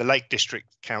that. And then the Lake District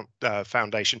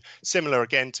Foundation, similar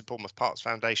again to Bournemouth Parks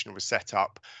Foundation, was set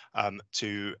up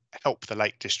to help the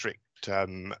Lake District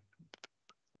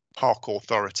Park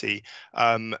Authority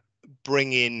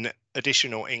bring in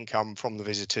additional income from the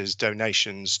visitors'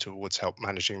 donations towards help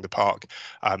managing the park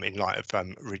in light of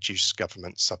reduced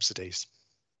government subsidies.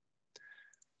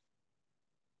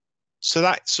 So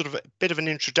that's sort of a bit of an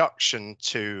introduction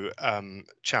to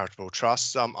charitable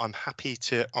trusts. I'm happy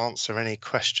to answer any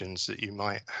questions that you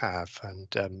might have,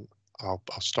 and I'll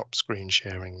stop screen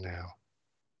sharing now.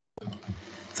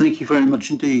 Thank you very much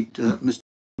indeed, Mr.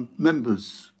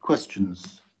 Members.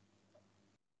 Questions?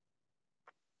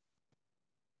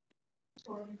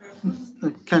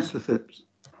 Councillor Phipps.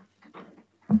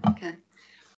 Okay.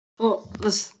 Well,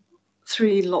 there's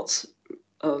 3 lots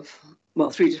of, well,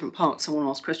 3 different parks I want to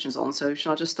ask questions on. So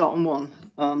shall I just start on one,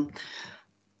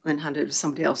 then hand it to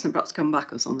somebody else and perhaps come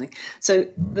back or something? So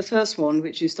the first one,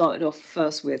 which you started off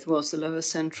first with, was the Lower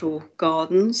Central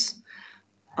Gardens.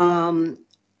 And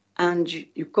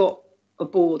you've got a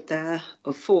board there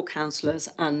of 4 councillors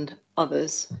and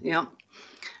others, yeah.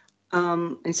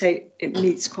 And say it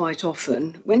meets quite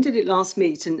often. When did it last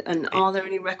meet, and are there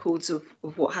any records of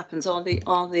what happens? Are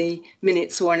the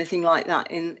minutes or anything like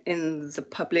that in the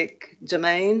public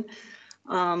domain?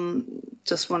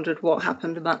 Just wondered what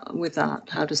happened with that.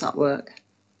 How does that work?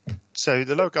 So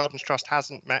the Lower Gardens Trust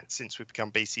hasn't met since we've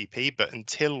become BCP, but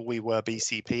until we were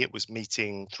BCP, it was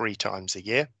meeting 3 times a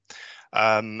year.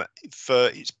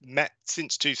 It's met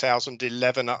since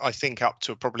 2011, I think, up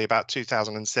to probably about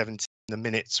 2017. The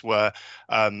minutes were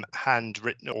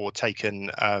handwritten or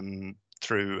taken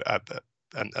through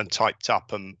and typed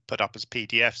up and put up as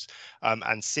PDFs,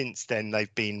 and since then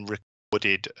they've been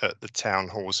recorded at the town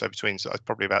hall. So between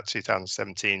probably about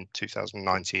 2017,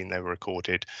 2019, they were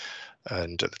recorded,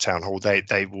 and at the town hall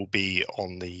they will be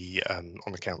on the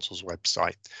council's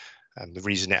website. And the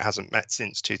reason it hasn't met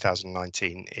since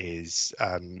 2019 is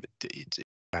it's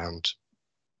around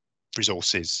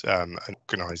resources and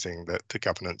organising the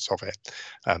governance of it.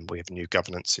 We have a new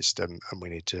governance system, and we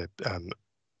need to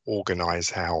organise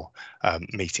how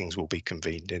meetings will be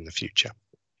convened in the future.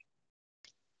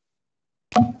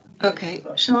 Okay,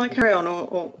 shall I carry on,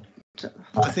 or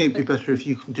I think it'd be better if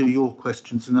you can do your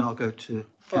questions and then I'll go to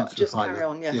Councillor Just Hyler. carry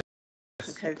on, yeah. Yes.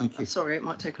 Okay, thank you. Sorry, it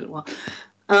might take a little while.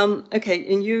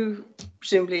 Okay, and you,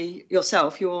 presumably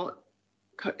yourself,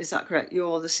 is that correct?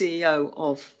 You're the CEO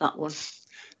of that one?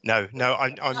 No,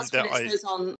 I'm That's what it says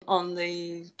on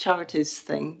the charities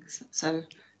thing. So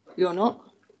you're not?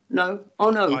 No? Oh,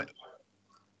 no.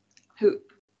 Who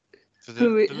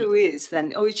is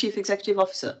then? Oh, your Chief Executive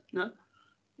Officer? No?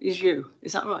 Is you.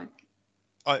 Is that right?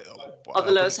 Of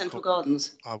the Lower Central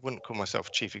Gardens? I wouldn't call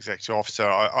myself Chief Executive Officer.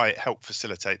 I help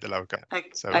facilitate the Lower Gardens. Okay.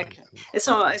 So, okay. It's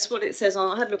all right. It's what it says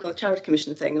on. I had a look on the Charity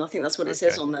Commission thing, and I think that's what it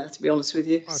says on there, to be honest with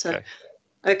you. Okay. So,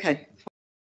 okay.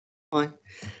 Fine.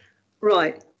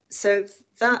 Right. So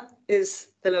that is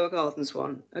the Lower Gardens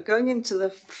one. Going into the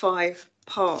 5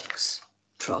 Parks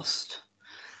Trust,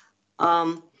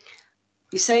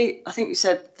 you say, I think you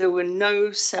said there were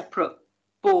no separate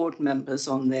board members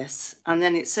on this, and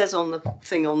then it says on the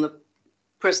thing on the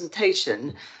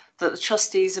presentation that the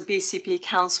trustees are BCP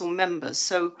council members.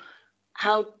 So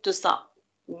how does that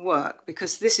work?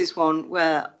 Because this is one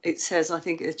where it says, I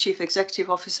think the chief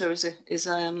executive officer is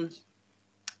an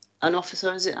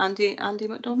officer. Is it Andy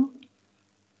McDonald?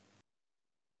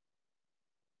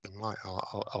 Right,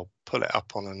 I'll pull it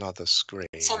up on another screen.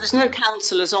 So there's no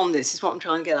councillors on this, is what I'm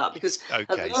trying to get at, because at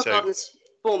the Lower Gardens,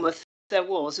 Bournemouth, there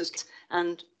was,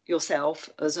 and yourself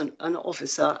as an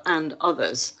officer and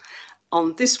others.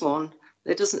 On this one,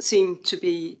 there doesn't seem to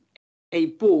be a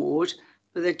board,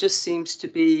 but there just seems to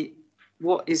be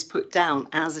what is put down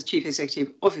as a chief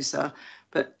executive officer,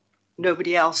 but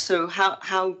nobody else. So how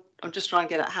I'm just trying to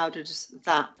get at how does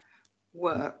that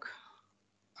work?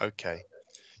 Okay,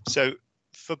 so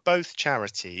for both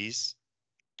charities,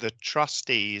 the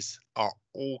trustees are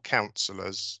all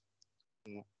councillors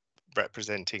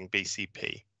representing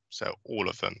BCP, so all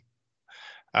of them.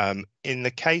 In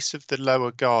the case of the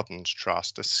Lower Gardens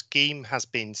Trust, a scheme has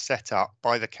been set up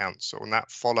by the council, and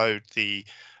that followed the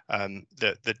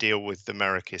deal with the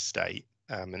Merrick Estate,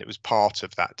 and it was part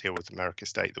of that deal with the Merrick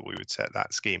Estate that we would set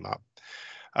that scheme up.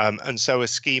 And so a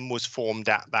scheme was formed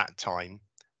at that time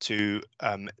to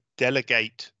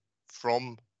delegate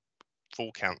from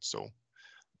full council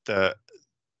the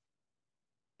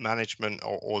management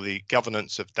or the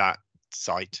governance of that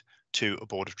site to a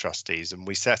board of trustees, and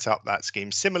we set up that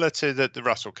scheme similar to the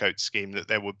Russell Coates scheme, that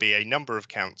there would be a number of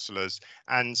councillors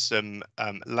and some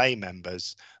lay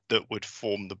members that would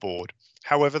form the board.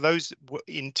 However, those,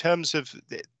 in terms of,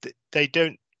 they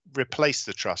don't replace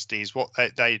the trustees. What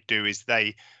they do is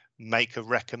they make a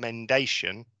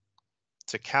recommendation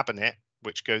to cabinet,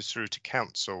 which goes through to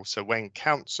council. So when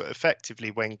council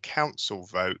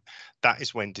vote, that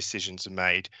is when decisions are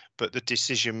made, but the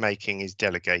decision making is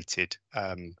delegated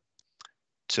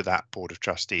to that board of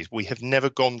trustees. We have never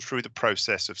gone through the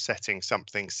process of setting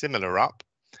something similar up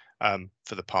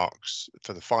for the parks,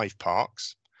 for the 5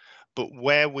 parks, but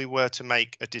where we were to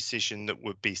make a decision that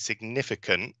would be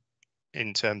significant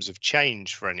in terms of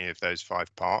change for any of those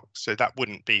 5 parks, so that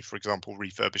wouldn't be, for example,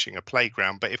 refurbishing a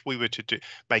playground, but if we were to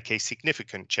make a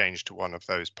significant change to one of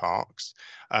those parks,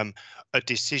 a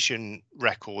decision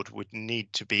record would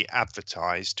need to be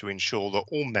advertised to ensure that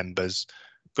all members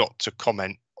got to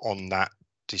comment on that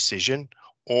decision,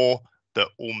 or that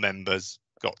all members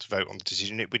got to vote on the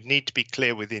decision. It would need to be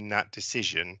clear within that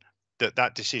decision that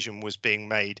that decision was being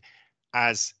made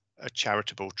as a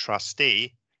charitable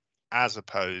trustee, as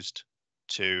opposed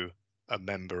to a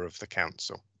member of the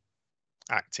council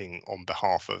acting on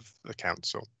behalf of the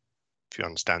council, if you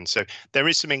understand. So there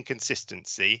is some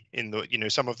inconsistency in the,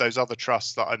 some of those other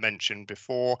trusts that I mentioned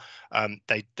before,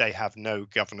 they have no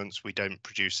governance. We don't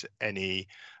produce any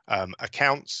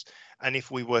accounts. And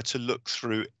if we were to look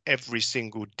through every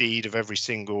single deed of every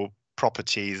single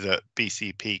property that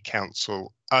BCP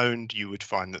Council owned, you would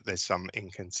find that there's some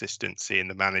inconsistency in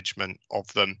the management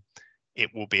of them. It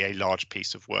will be a large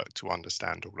piece of work to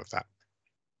understand all of that.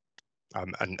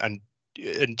 And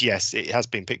yes, it has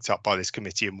been picked up by this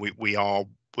committee, and we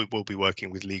will be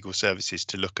working with legal services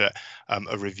to look at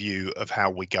a review of how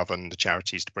we govern the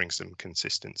charities to bring some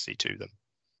consistency to them.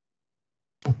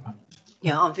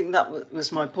 Yeah, I think that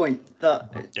was my point, that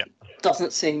it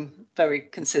doesn't seem very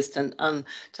consistent, and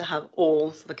to have all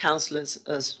the councillors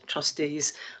as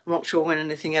trustees, I'm not sure when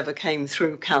anything ever came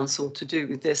through council to do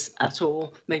with this at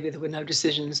all. Maybe there were no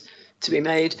decisions to be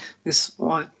made.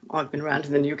 I've been around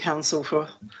in the new council for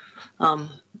a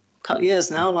couple of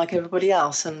years now, like everybody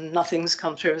else, and nothing's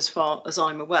come through as far as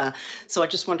I'm aware. So I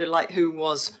just wondered, like, who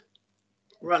was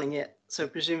running it. So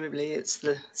presumably it's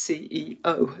the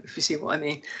CEO, if you see what I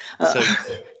mean. So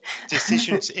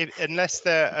decisions, unless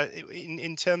they're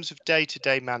in terms of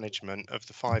day-to-day management of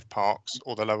the 5 parks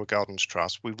or the Lower Gardens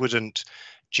Trust, we wouldn't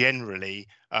generally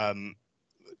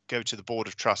go to the Board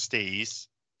of Trustees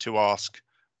to ask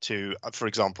to, for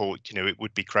example, it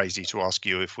would be crazy to ask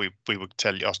you if we would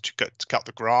tell you us to cut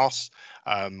the grass,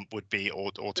 would be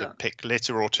or to pick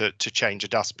litter or to change a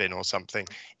dustbin or something.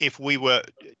 If we were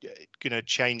going to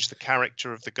change the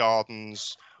character of the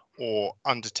gardens or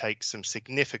undertake some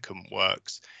significant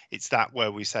works, it's that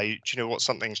where we say, do you know what,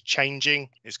 something's changing,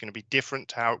 it's going to be different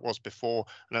to how it was before,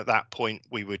 and at that point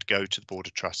we would go to the Board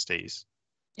of Trustees.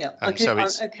 Yeah, okay, so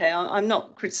I'm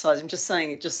not criticising, I'm just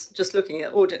saying, just looking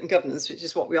at audit and governance, which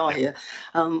is what we are here,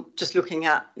 just looking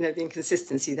at the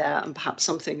inconsistency there, and perhaps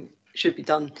something should be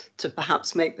done to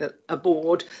perhaps make a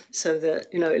board so that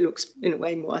it looks in a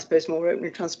way more, I suppose, more open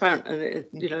and transparent, and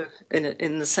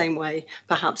in the same way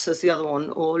perhaps as the other one,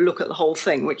 or look at the whole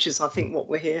thing, which is I think what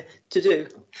we're here to do.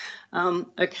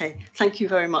 Okay, thank you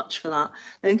very much for that.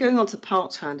 Then going on to the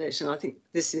Parks Foundation, I think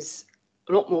this is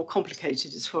a lot more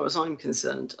complicated as far as I'm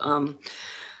concerned.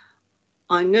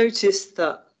 I noticed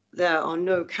that there are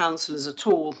no councillors at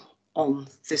all on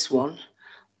this one,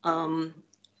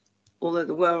 although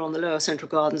there were on the Lower Central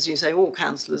Gardens. You say all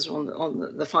councillors are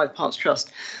on the 5 Parks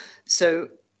Trust. So,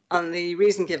 and the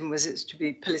reason given was it's to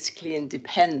be politically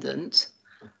independent,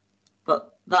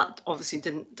 but that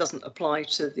obviously doesn't apply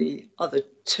to the other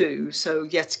 2. So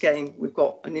yet again, we've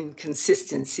got an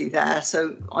inconsistency there.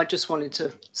 So I just wanted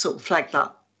to sort of flag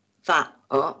that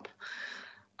up.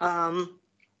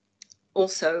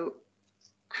 Also,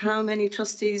 how many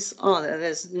trustees are there?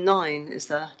 There's 9, is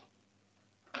there?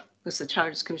 Because the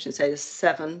Charities Commission says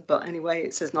 7, but anyway,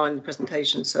 it says 9 in the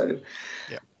presentation. So,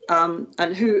 yeah.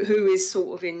 And who is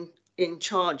sort of in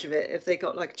charge of it? Have they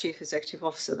got like a chief executive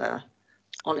officer there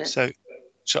on it? So,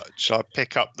 shall I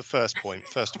pick up the first point?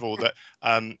 First of all, that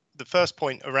the first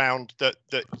point around that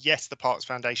yes, the Parks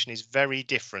Foundation is very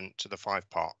different to the 5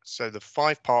 parks. So the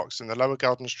 5 parks and the Lower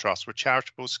Gardens Trust were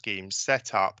charitable schemes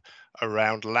set up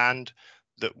around land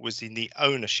that was in the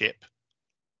ownership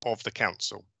of the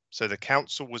council. So the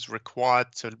council was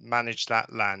required to manage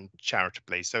that land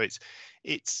charitably. So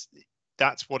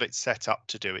that's what it's set up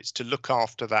to do. It's to look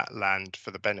after that land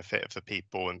for the benefit of the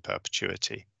people in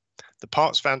perpetuity. The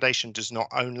Parks Foundation does not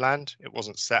own land. It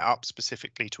wasn't set up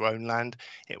specifically to own land.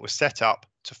 It was set up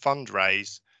to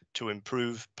fundraise to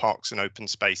improve parks and open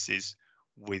spaces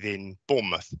within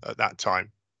Bournemouth at that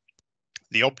time.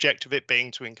 The object of it being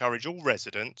to encourage all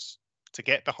residents to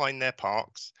get behind their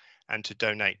parks and to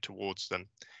donate towards them.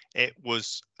 It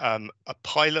was a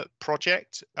pilot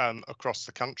project across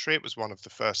the country. It was one of the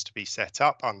first to be set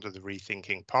up under the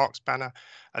Rethinking Parks banner.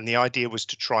 And the idea was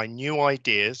to try new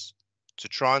ideas to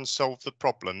try and solve the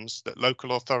problems that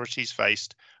local authorities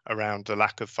faced around the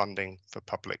lack of funding for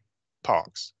public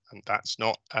parks. And that's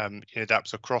not,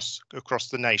 that's across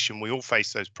the nation. We all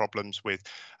face those problems with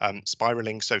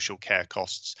spiralling social care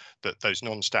costs, that those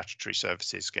non-statutory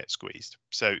services get squeezed.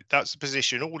 So that's the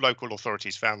position all local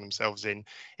authorities found themselves in.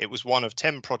 It was one of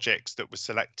 10 projects that was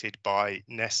selected by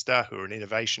Nesta, who are an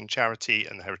innovation charity,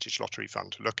 and the Heritage Lottery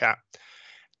Fund to look at.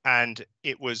 And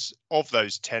it was, of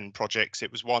those 10 projects,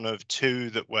 it was one of 2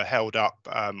 that were held up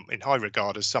in high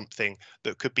regard as something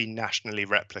that could be nationally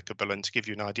replicable. And to give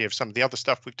you an idea of some of the other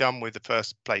stuff we've done, we're the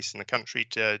first place in the country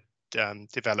to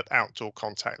develop outdoor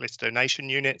contactless donation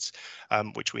units,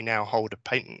 which we now hold a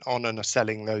patent on and are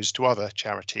selling those to other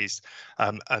charities.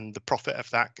 And the profit of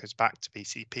that goes back to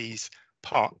BCP's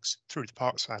parks through the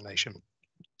Parks Foundation.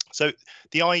 So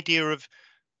the idea of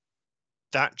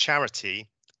that charity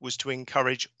was to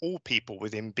encourage all people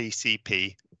within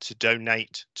BCP to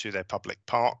donate to their public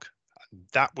park.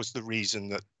 That was the reason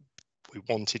that we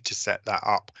wanted to set that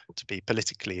up to be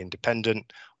politically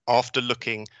independent, after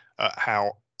looking at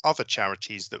how other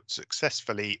charities that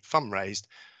successfully fundraised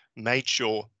made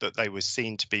sure that they were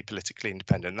seen to be politically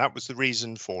independent. That was the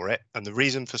reason for it. And the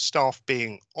reason for staff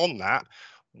being on that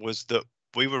was that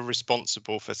we were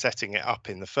responsible for setting it up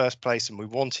in the first place, and we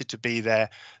wanted to be there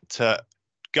to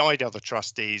guide other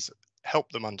trustees, help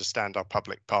them understand our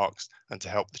public parks, and to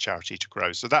help the charity to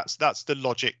grow. So that's the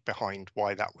logic behind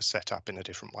why that was set up in a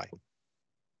different way.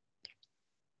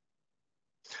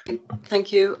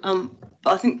 Thank you.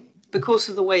 But I think because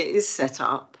of the way it is set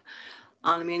up,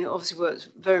 and I mean, it obviously works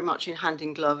very much in hand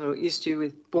in glove, or it used to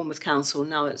with Bournemouth Council.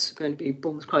 Now it's going to be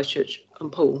Bournemouth, Christchurch and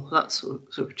Poole. That's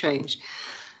sort of changed.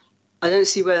 I don't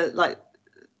see where, like,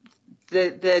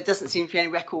 there doesn't seem to be any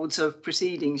records of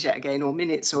proceedings yet again, or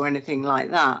minutes or anything like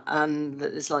that, and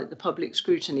there's like the public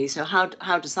scrutiny. So how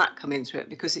does that come into it?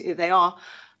 Because they are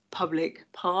public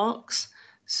parks.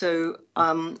 So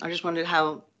I just wondered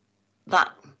how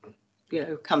that, you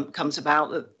know, comes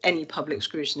about, that any public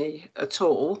scrutiny at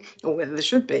all, or whether there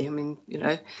should be. I mean, you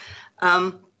know,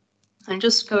 and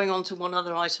just going on to one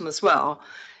other item as well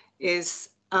is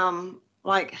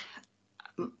like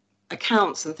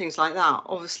accounts and things like that.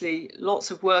 Obviously,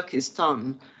 lots of work is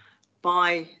done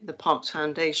by the Parks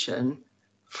Foundation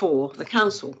for the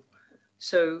council.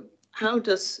 So how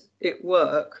does it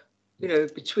work, you know,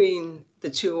 between the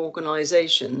two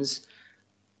organisations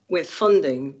with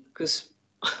funding? Because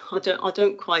I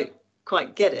don't quite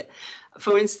get it.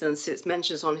 For instance, it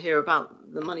mentions on here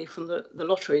about the money from the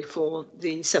lottery for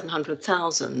the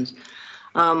 700,000.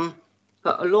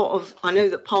 But a lot of, I know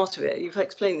that part of it, you've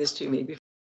explained this to me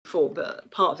before, but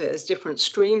part of it is different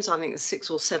streams. I think there's 6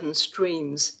 or 7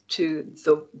 streams to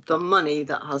the money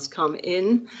that has come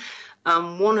in.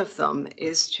 One of them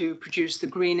is to produce the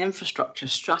green infrastructure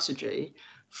strategy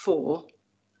for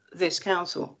this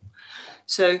council.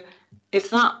 So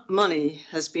if that money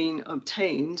has been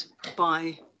obtained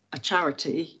by a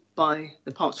charity, by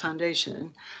the Parks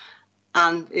Foundation,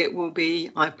 and it will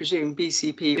be, I presume,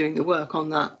 BCP doing the work on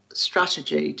that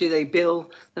strategy, do they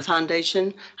bill the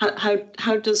foundation?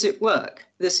 How does it work?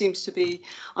 There seems to be,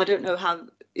 I don't know how,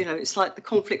 you know, it's like the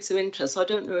conflicts of interest. I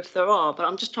don't know if there are, but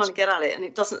I'm just trying to get at it. And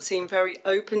it doesn't seem very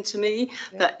open to me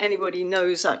that anybody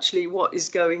knows actually what is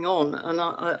going on. And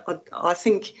I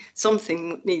think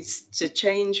something needs to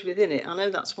change within it. I know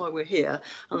that's why we're here.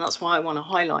 And that's why I want to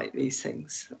highlight these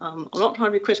things. I'm not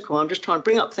trying to be critical. I'm just trying to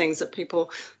bring up things that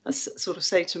people sort of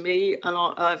say to me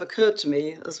and have occurred to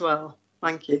me as well.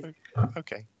 Thank you.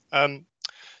 Okay.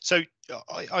 So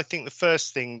I think the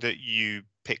first thing that you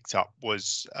picked up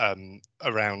was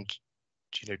around,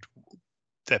 you know,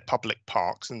 they're public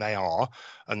parks, and they are,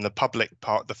 and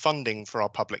the funding for our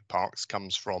public parks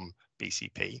comes from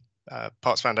BCP.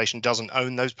 Parks Foundation doesn't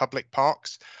own those public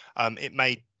parks. It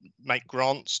may make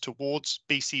grants towards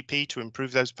BCP to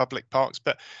improve those public parks,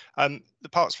 but the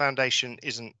Parks Foundation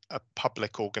isn't a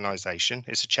public organisation.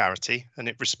 It's a charity, and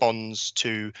it responds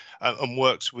to and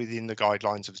works within the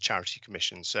guidelines of the Charity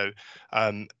Commission. So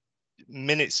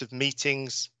minutes of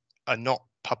meetings are not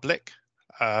public,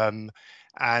 and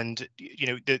you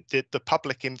know, the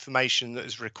public information that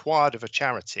is required of a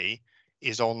charity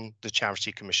is on the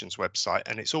Charity Commission's website,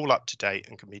 and it's all up to date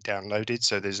and can be downloaded.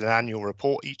 So there's an annual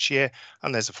report each year,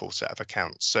 and there's a full set of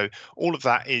accounts. So all of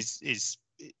that is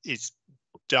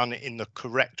done in the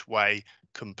correct way,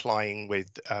 complying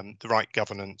with the right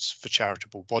governance for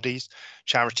charitable bodies.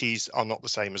 Charities are not the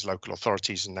same as local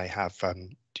authorities, and they have,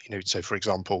 you know, so for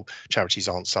example, charities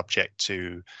aren't subject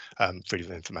to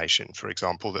freedom of information, for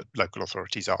example, that local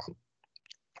authorities are.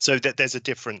 So that there's a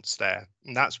difference there,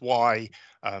 and that's why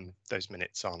those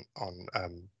minutes aren't on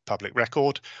public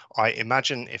record. I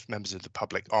imagine if members of the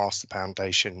public ask the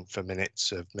foundation for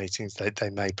minutes of meetings, they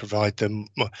may provide them.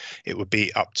 It would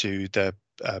be up to the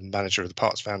manager of the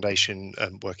Parks Foundation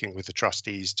working with the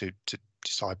trustees to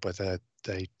decide whether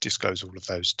they disclose all of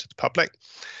those to the public.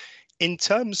 In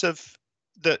terms of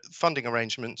the funding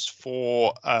arrangements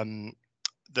for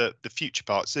the future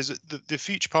parks, there's the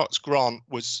future parks grant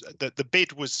was that the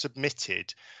bid was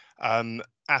submitted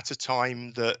at a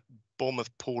time that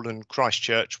Bournemouth, Poole and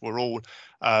Christchurch were all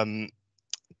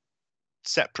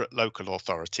separate local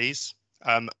authorities.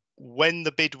 When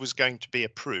the bid was going to be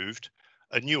approved,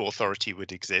 a new authority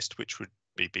would exist, which would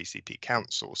be BCP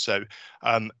Council. So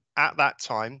at that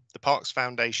time, the Parks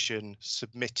Foundation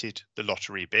submitted the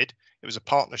lottery bid. It was a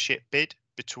partnership bid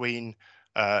between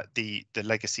the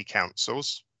legacy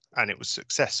councils, and it was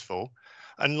successful.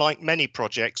 And like many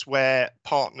projects where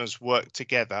partners work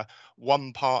together,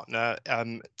 one partner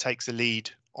takes a lead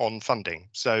on funding.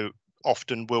 So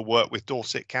often we'll work with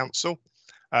Dorset Council,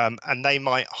 and they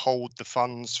might hold the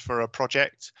funds for a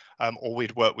project, or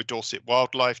we'd work with Dorset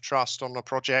Wildlife Trust on a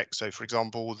project. So for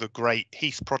example, the Great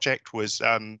Heath project was,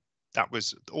 that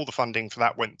was all the funding for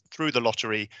that went through the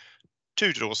lottery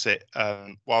to Dorset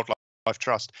Wildlife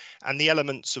Trust, and the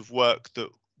elements of work that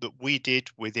we did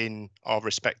within our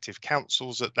respective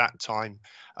councils at that time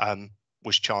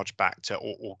was charged back to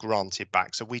or granted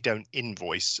back. So we don't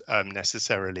invoice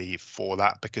necessarily for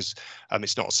that, because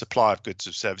it's not a supply of goods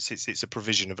or services, it's a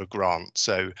provision of a grant.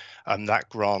 So that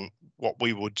grant, what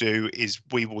we will do is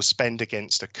we will spend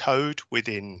against a code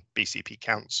within BCP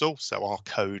Council. So our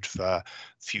code for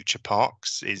future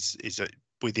parks is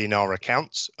within our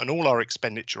accounts, and all our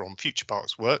expenditure on future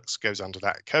parks works goes under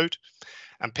that code.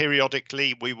 And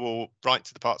periodically we will write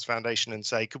to the Parks Foundation and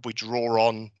say, could we draw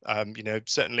on,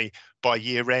 certainly by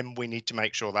year end, we need to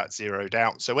make sure that's zeroed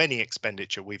out. So any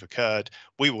expenditure we've occurred,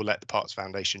 we will let the Parks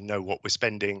Foundation know what we're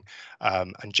spending.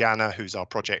 And Jana, who's our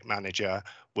project manager,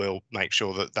 will make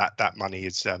sure that money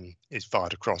is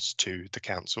fired across to the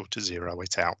council to zero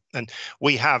it out. And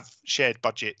we have shared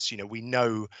budgets. We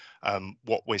know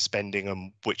what we're spending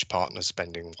and which partner's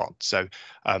spending what. So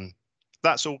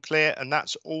that's all clear, and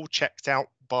that's all checked out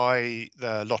by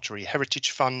the Lottery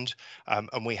Heritage Fund,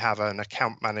 and we have an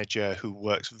account manager who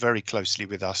works very closely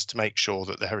with us to make sure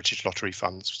that the Heritage Lottery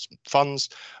funds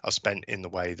are spent in the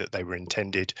way that they were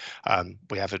intended.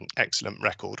 We have an excellent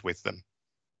record with them.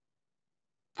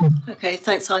 Okay,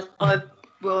 thanks. I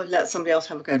will let somebody else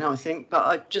have a go now, I think. But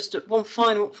I just one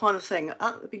final thing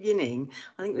at the beginning.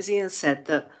 I think it was Ian said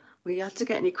that we had to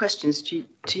get any questions to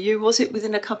you. Was it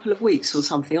within a couple of weeks or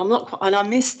something? I'm not, and I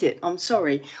missed it. I'm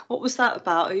sorry. What was that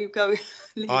about? Are you going?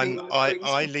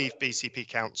 I leave BCP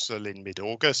Council in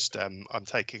mid-August. I'm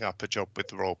taking up a job with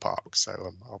the Royal Park,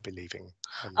 so I'll be leaving.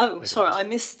 Oh, sorry, I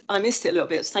missed it a little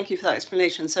bit. Thank you for that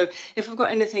explanation. So if we've got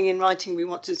anything in writing we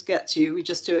want to get to you, we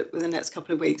just do it within the next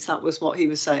couple of weeks. That was what he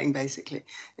was saying, basically.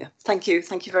 Yeah. Thank you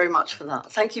very much for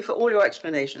that. Thank you for all your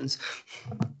explanations.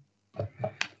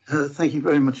 Thank you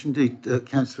very much indeed,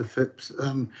 Councillor Phipps.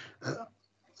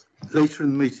 Later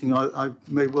in the meeting, I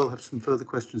may well have some further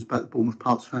questions about the Bournemouth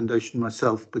Parks Foundation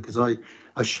myself, because I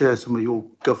share some of your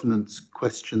governance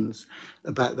questions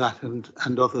about that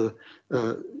and other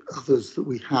others that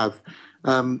we have.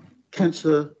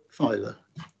 Councillor Filer.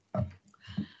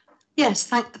 Yes,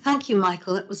 thank you,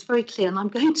 Michael. It was very clear, and I'm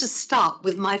going to start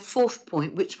with my fourth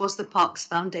point, which was the Parks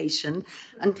Foundation.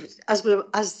 And as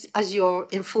you're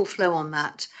in full flow on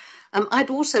that, I'd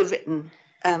also written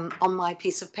on my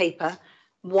piece of paper,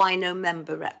 why no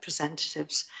member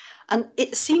representatives? And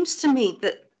it seems to me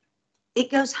that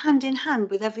it goes hand in hand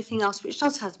with everything else which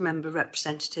does have member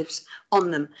representatives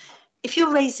on them. If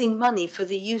you're raising money for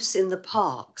the use in the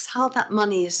parks, how that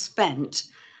money is spent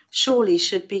surely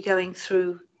should be going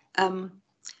through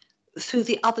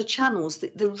the other channels,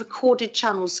 the recorded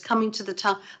channels coming to the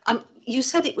town. You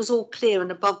said it was all clear and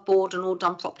above board and all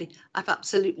done properly. I've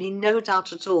absolutely no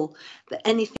doubt at all that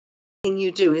anything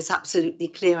you do is absolutely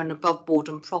clear and above board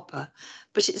and proper,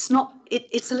 but it's not.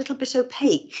 It's a little bit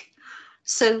opaque.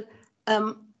 So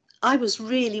I was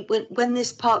really, when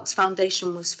this Parks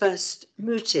Foundation was first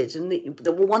mooted, and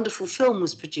the wonderful film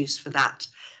was produced for that.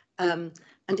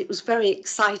 And it was very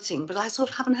exciting, but I sort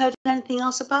of haven't heard anything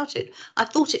else about it. I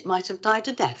thought it might have died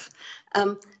a death.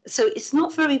 So it's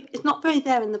not very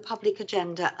there in the public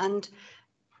agenda. And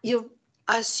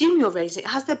I assume you're raising.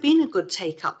 Has there been a good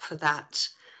take up for that?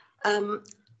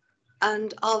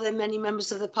 And are there many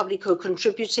members of the public who are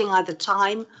contributing either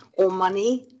time or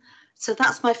money? So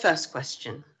that's my first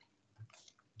question.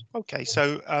 Okay,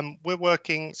 so we're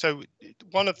working. So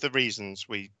one of the reasons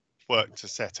we work to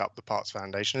set up the Parks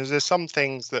Foundation is there's some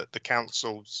things that the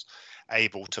council's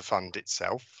able to fund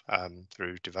itself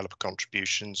through developer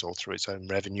contributions or through its own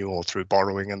revenue or through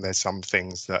borrowing, and there's some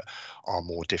things that are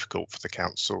more difficult for the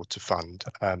council to fund.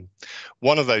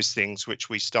 One of those things which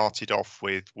we started off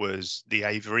with was the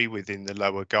aviary within the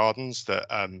lower gardens that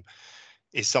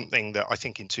is something that I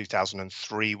think in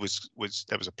 2003 there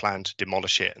was a plan to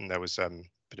demolish it, and there was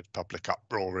bit of public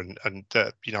uproar, and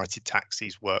United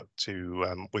Taxis worked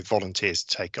to with volunteers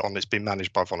to take it on. It's been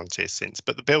managed by volunteers since,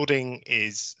 but the building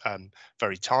is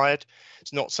very tired.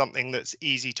 It's not something that's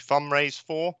easy to fundraise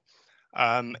for.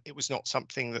 It was not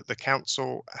something that the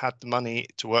council had the money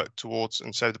to work towards,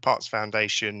 and so the Parks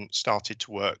Foundation started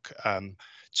to work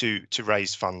to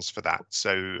raise funds for that.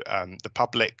 So the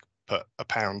public put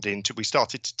 £1 into. We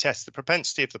started to test the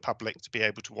propensity of the public to be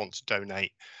able to want to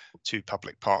donate to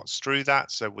public parks through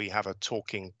that. So we have a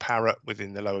talking parrot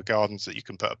within the lower gardens that you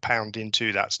can put £1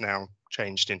 into. That's now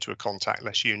changed into a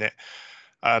contactless unit.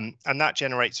 And that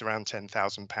generates around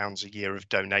 £10,000 a year of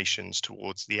donations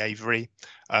towards the aviary.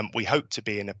 We hope to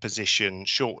be in a position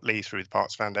shortly through the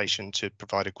Parks Foundation to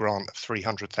provide a grant of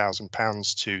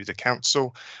 £300,000 to the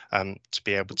council to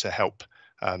be able to help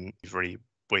aviary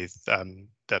with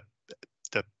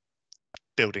the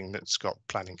building that's got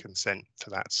planning consent for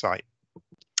that site.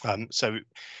 So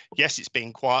yes, it's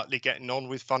been quietly getting on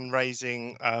with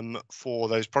fundraising for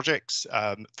those projects.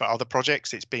 For other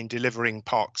projects, it's been delivering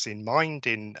Parks in Mind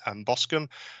in Boscombe.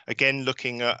 Again,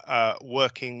 looking at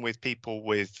working with people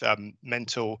with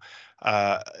mental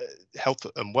health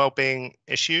and wellbeing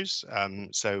issues.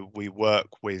 So we work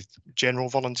with general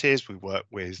volunteers, we work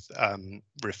with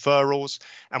referrals,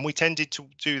 and we tended to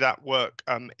do that work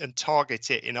and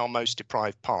target it in our most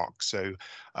deprived parks. So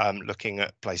looking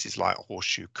at places like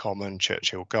Horseshoe Common,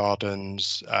 Churchill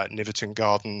Gardens, Niverton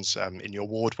Gardens in your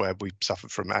ward where we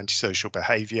suffered from antisocial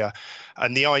behaviour.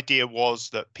 And the idea was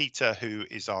that Peter, who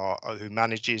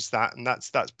manages that, and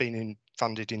that's been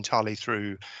funded entirely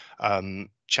through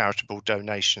charitable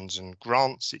donations and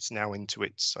grants. It's now into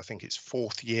its, I think it's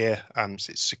 4th year.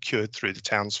 So it's secured through the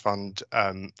Towns Fund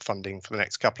funding for the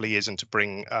next couple of years, and to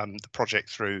bring the project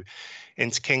through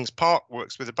into Kings Park,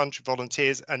 works with a bunch of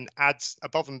volunteers and adds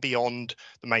above and beyond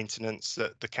the maintenance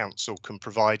that the council can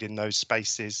provide in those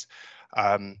spaces.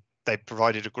 They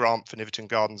provided a grant for Niverton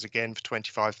Gardens again for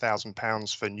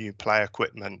 £25,000 for new play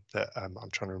equipment that I'm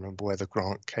trying to remember where the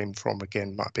grant came from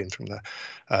again, might have been from the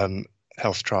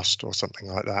Health Trust or something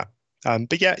like that.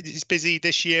 But yeah, it's busy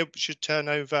this year, should turn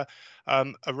over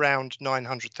around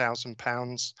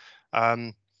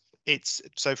 £900,000. It's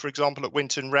so, for example, at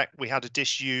Winton Rec, we had a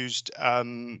disused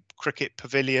cricket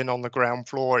pavilion on the ground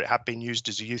floor. It had been used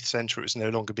as a youth centre. It was no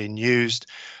longer being used.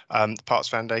 The Parks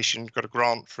Foundation got a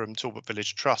grant from Talbot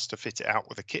Village Trust to fit it out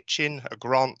with a kitchen, a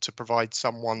grant to provide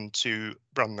someone to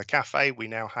run the cafe. We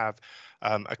now have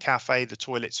a cafe. The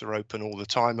toilets are open all the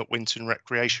time at Winton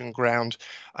Recreation Ground,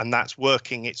 and that's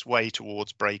working its way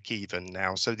towards break even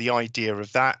now. So the idea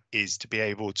of that is to be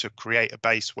able to create a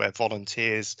base where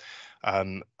volunteers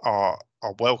are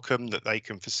welcome, that they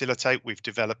can facilitate. We've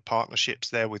developed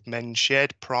partnerships there with Men's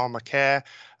Shed, Prama Care.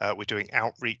 We're doing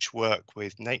outreach work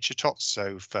with Nature Tots,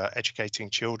 so for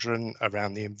educating children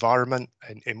around the environment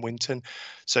in Winton.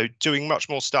 So doing much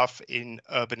more stuff in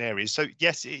urban areas. So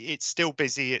yes, it's still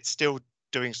busy, it's still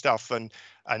doing stuff, and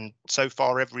so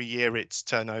far every year its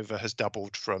turnover has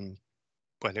doubled from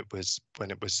when it was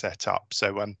set up.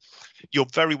 So you're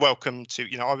very welcome to,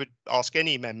 I would ask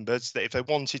any members that if they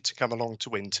wanted to come along to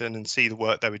Winton and see the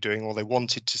work they were doing, or they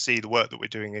wanted to see the work that we're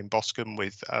doing in Boscombe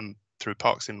with through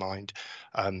Parks in Mind,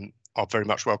 I'll very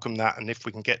much welcome that. And if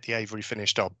we can get the Avery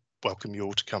finished, I'll welcome you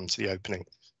all to come to the opening.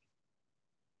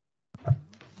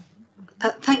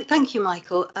 Thank you,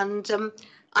 Michael. And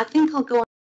I think I'll go on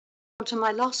to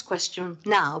my last question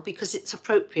now, because it's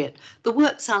appropriate. The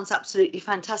work sounds absolutely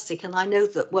fantastic, and I know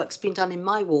that work's been done in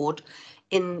my ward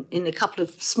in a couple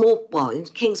of small, well, in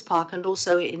Kings Park and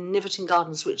also in Niverton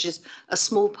Gardens, which is a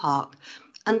small park.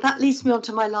 And that leads me on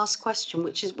to my last question,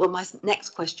 which is, well, my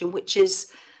next question, which is,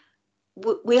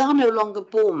 we are no longer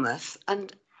Bournemouth,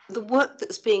 and the work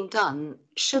that's being done,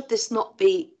 should this not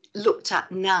be looked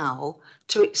at now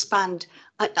to expand?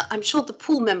 I'm sure the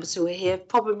pool members who are here have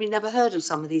probably never heard of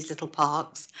some of these little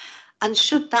parks. And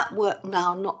should that work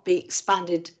now not be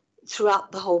expanded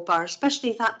throughout the whole borough,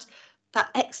 especially that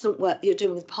excellent work that you're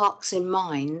doing with Parks in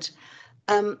Mind?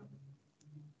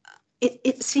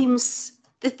 It seems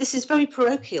that this is very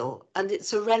parochial, and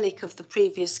it's a relic of the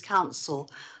previous council.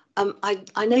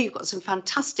 I know you've got some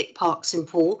fantastic parks in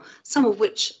Poole, some of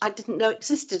which I didn't know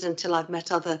existed until I've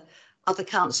met other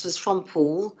councillors from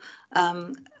Poole,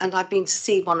 and I've been to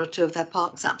see one or two of their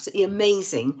parks, absolutely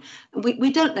amazing.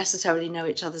 We don't necessarily know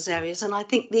each other's areas, and I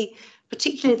think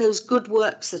particularly those good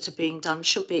works that are being done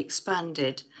should be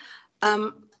expanded.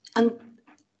 And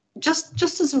just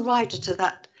as a rider to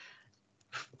that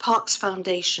Parks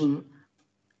Foundation,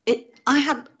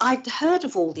 I'd heard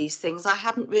of all these things. I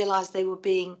hadn't realised they were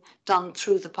being done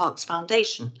through the Parks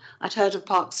Foundation. I'd heard of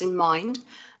Parks in Mind,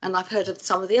 and I've heard of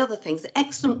some of the other things.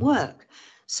 Excellent work.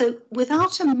 So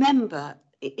without a member,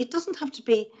 it doesn't have to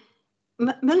be.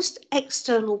 Most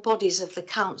external bodies of the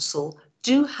council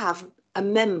do have a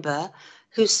member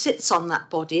who sits on that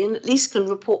body and at least can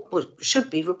report, or should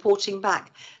be reporting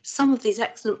back some of these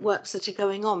excellent works that are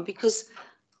going on, because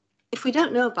if we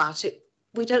don't know about it,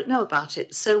 we don't know about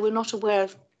it. So we're not aware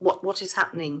of what is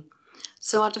happening.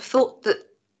 So I'd have thought that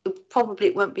probably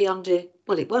it won't be under,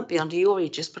 well, it won't be under your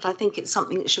aegis, but I think it's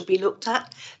something that should be looked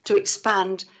at to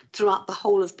expand throughout the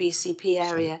whole of BCP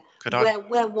area,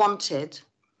 where wanted.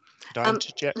 Could I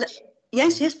interject?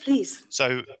 Yes, please.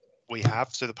 So we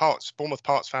have, the Bournemouth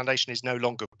Parks Foundation is no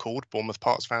longer called Bournemouth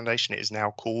Parks Foundation. It is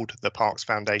now called the Parks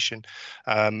Foundation.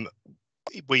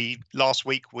 Last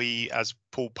week, we as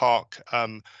Poole Park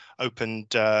opened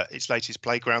its latest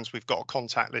playgrounds. We've got a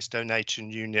contactless donation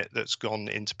unit that's gone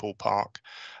into Poole Park.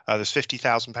 There's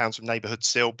 £50,000 of neighbourhood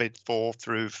seal bid for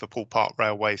Poole Park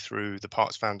Railway through the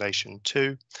Parks Foundation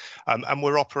too. And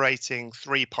we're operating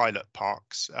 3 pilot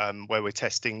parks where we're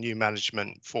testing new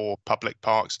management for public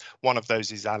parks. One of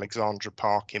those is Alexandra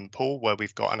Park in Poole, where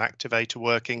we've got an activator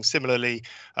working. Similarly,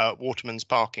 Waterman's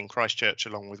Park in Christchurch,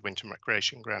 along with Winton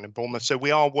Recreation Ground in Bournemouth. So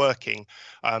we are working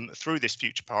through this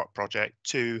Future Park project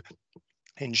to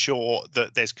ensure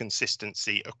that there's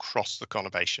consistency across the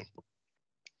conurbation.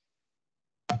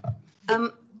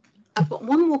 I've got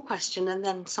one more question and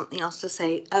then something else to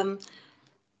say.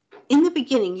 In the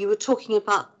beginning, you were talking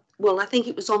about, well, I think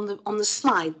it was on the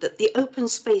slide, that the open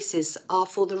spaces are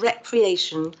for the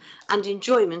recreation and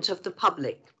enjoyment of the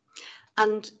public.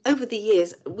 And over the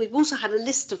years, we've also had a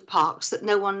list of parks that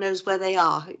no one knows where they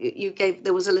are.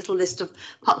 There was a little list of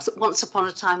parks that once upon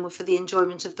a time were for the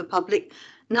enjoyment of the public.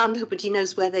 Now nobody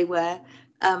knows where they were,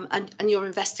 and you're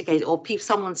investigating, or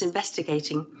someone's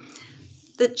investigating.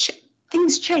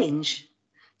 Things change.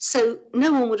 So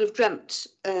no one would have dreamt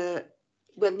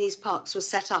when these parks were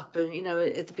set up, you know,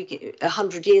 at the beginning,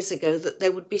 100 years ago, that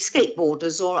there would be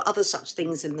skateboarders or other such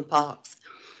things in the parks.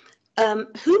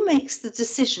 Who makes the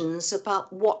decisions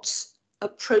about what's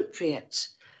appropriate?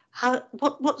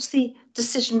 What's the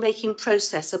decision-making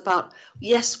process about,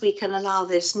 yes, we can allow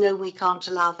this, no, we can't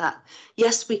allow that.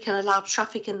 Yes, we can allow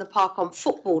traffic in the park on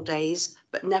football days,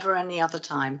 but never any other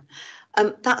time.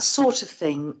 That sort of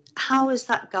thing. How is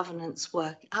that governance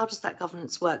work? How does that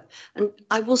governance work? And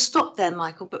I will stop there,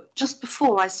 Michael, but just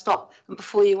before I stop and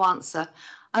before you answer,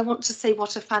 I want to say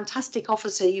what a fantastic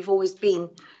officer you've always been.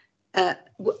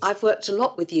 I've worked a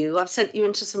lot with you. I've sent you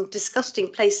into some disgusting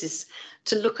places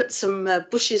to look at some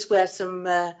bushes where some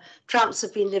tramps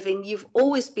have been living. You've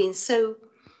always been so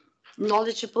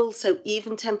knowledgeable, so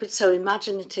even-tempered, so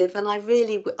imaginative, and I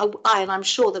and I'm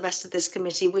sure the rest of this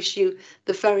committee wish you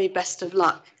the very best of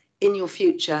luck in your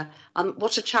future.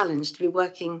 What a challenge to be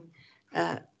working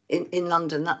in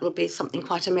London. That will be something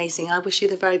quite amazing. I wish you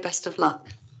the very best of luck.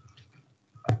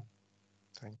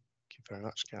 Thank you very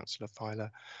much, Councillor Filer.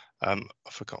 I've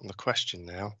forgotten the question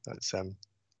now. That's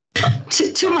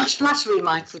too much flattery,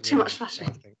 Michael. Too much flattery.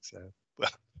 I think so.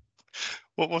 Well,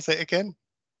 what was it again?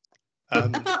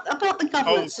 About the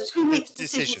governance, who makes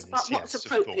decisions about what's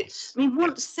appropriate. I mean,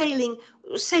 once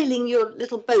sailing your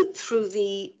little boat through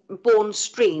the Bourne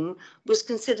Stream was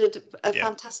considered a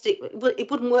fantastic. Well,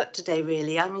 it wouldn't work today,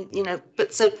 really. I mean, you know.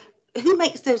 But so, who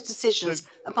makes those decisions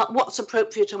about what's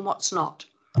appropriate and what's not?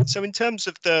 So, in terms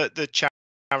of the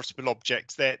charitable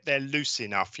objects, they're loose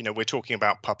enough. You know, we're talking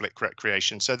about public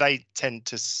recreation, so they tend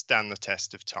to stand the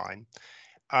test of time.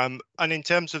 And in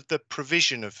terms of the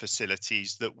provision of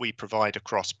facilities that we provide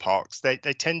across parks, they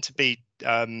tend to be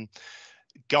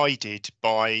guided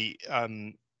by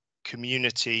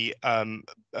community and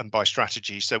by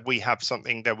strategy. So we have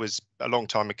something, there was a long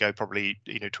time ago, probably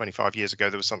 25 years ago,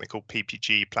 there was something called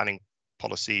PPG, Planning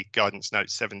Policy Guidance Note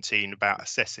 17, about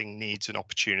assessing needs and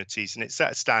opportunities, and it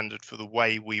set a standard for the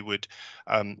way we would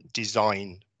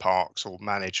design parks or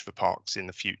manage for parks in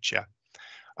the future.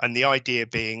 And the idea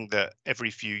being that every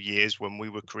few years, when we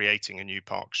were creating a new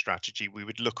park strategy, we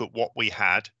would look at what we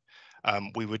had.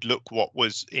 We would look what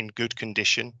was in good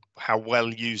condition, how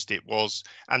well used it was,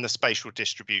 and the spatial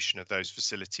distribution of those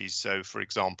facilities. So, for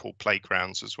example,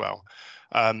 playgrounds as well.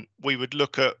 We would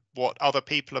look at what other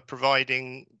people are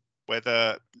providing,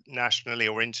 whether nationally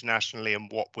or internationally,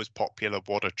 and what was popular,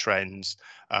 what are trends,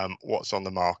 what's on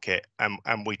the market,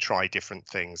 and we try different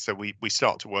things. So we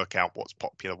start to work out what's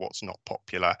popular, what's not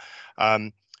popular.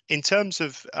 In terms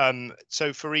of,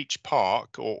 so for each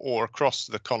park or across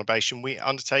the conurbation, we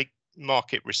undertake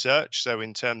market research. So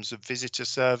in terms of visitor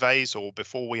surveys, or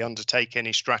before we undertake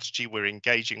any strategy, we're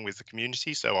engaging with the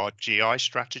community. So our GI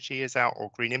strategy is out,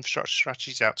 or green infrastructure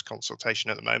strategy is out to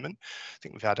consultation at the moment. I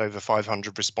think we've had over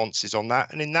 500 responses on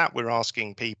that. And in that, we're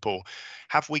asking people,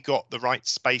 have we got the right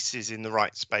spaces in the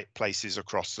right places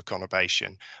across the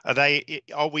conurbation?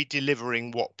 Are we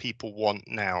delivering what people want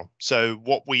now? So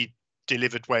what we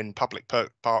delivered when public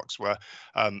parks were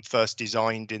first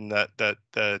designed in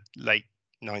the late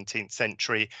 19th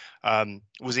century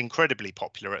was incredibly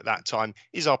popular at that time.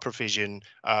 Is our provision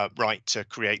right to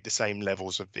create the same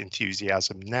levels of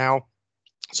enthusiasm now?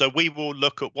 So we will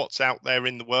look at what's out there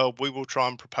in the world. We will try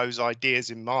and propose ideas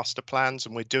in master plans,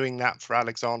 and we're doing that for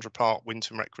Alexandra Park,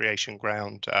 Winton Recreation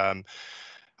Ground, and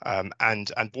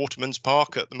Waterman's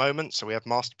Park at the moment. So we have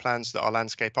master plans that our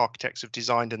landscape architects have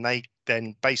designed, and they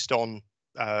then, based on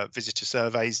visitor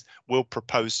surveys, will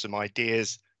propose some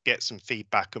ideas, get some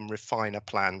feedback, and refine a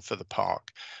plan for the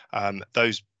park.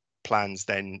 Those plans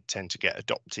then tend to get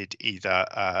adopted either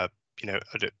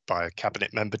by a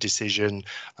cabinet member decision.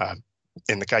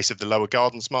 In the case of the Lower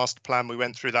Gardens master plan, we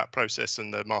went through that process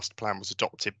and the master plan was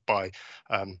adopted by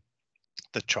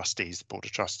the trustees, the board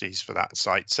of trustees for that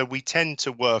site. So we tend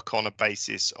to work on a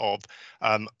basis of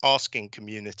asking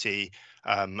community,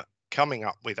 coming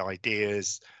up with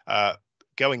ideas,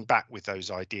 going back with those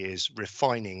ideas,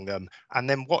 refining them, and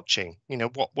then watching,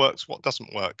 what works, what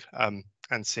doesn't work,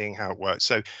 and seeing how it works.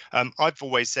 So I've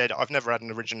always said I've never had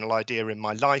an original idea in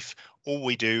my life. All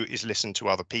we do is listen to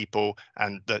other people,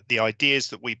 and the ideas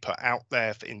that we put out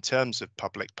there in terms of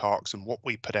public parks and what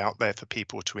we put out there for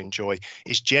people to enjoy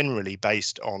is generally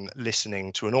based on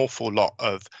listening to an awful lot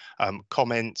of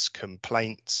comments,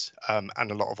 complaints, and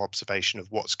a lot of observation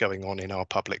of what's going on in our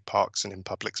public parks and in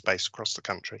public space across the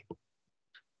country.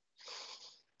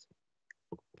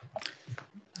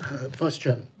 Vice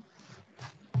Chairman.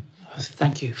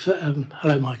 Thank you.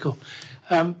 Hello, Michael.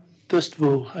 First of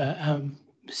all,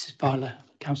 Mrs. Feiler,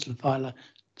 Councillor Feiler,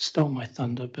 stole my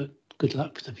thunder, but good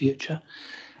luck for the future.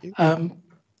 I've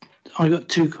got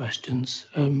two questions.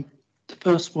 The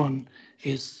first one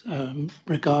is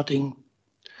regarding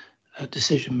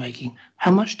decision making.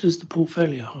 How much does the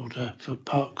portfolio holder for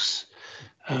parks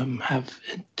have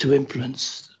to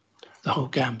influence the whole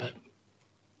gambit?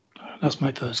 That's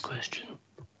my first question.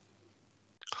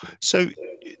 So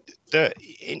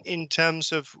in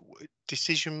terms of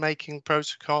decision-making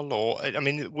protocol, or I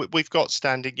mean, we've got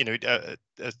standing, a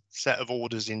set of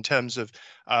orders in terms of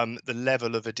the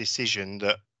level of a decision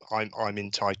that I'm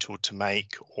entitled to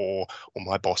make, or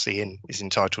my boss Ian is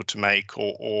entitled to make,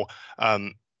 or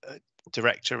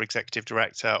director, executive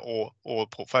director, or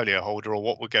portfolio holder, or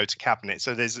what would go to cabinet.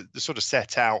 So there's the sort of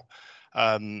set out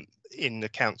in the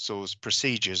council's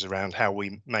procedures around how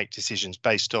we make decisions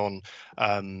based on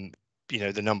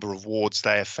the number of wards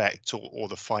they affect, or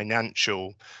the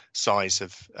financial size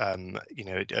of a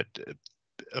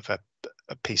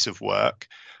piece of work.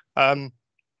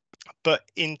 But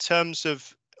in terms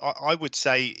of, I would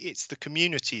say it's the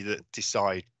community that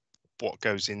decide what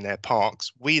goes in their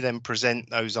parks. We then present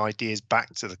those ideas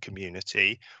back to the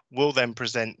community. We'll then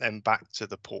present them back to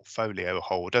the portfolio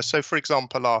holder. So, for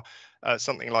example, our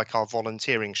something like our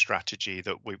volunteering strategy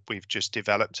that we've just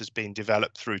developed has been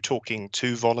developed through talking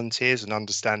to volunteers and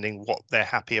understanding what they're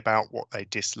happy about, what they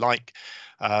dislike,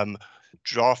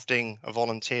 drafting a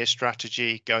volunteer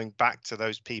strategy, going back to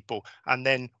those people, and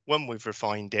then when we've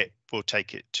refined it, we'll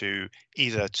take it to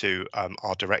either to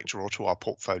our director or to our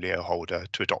portfolio holder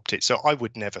to adopt it. So I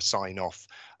would never sign off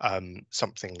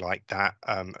something like that,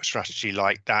 a strategy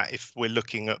like that. If we're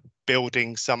looking at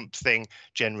building something,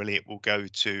 generally it will go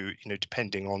to,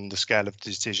 depending on the scale of the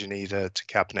decision, either to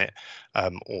cabinet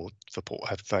or the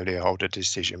portfolio holder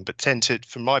decision. But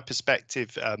from my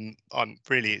perspective,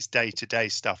 it's day-to-day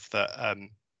stuff that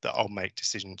I'll make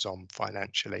decisions on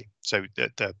financially. So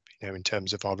that in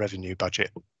terms of our revenue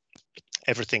budget,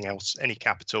 everything else, any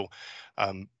capital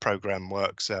program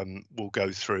works will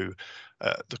go through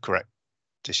the correct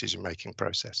decision-making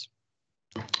process.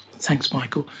 Thanks,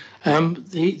 Michael.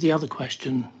 The other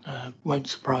question won't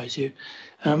surprise you.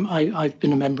 I've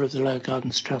been a member of the Lower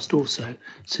Gardens Trust also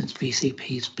since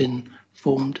BCP's been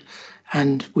formed,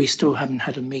 and we still haven't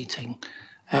had a meeting.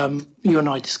 You and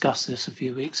I discussed this a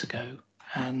few weeks ago,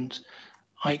 and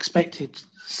I expected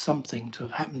something to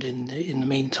have happened in the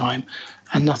meantime,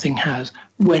 and nothing has.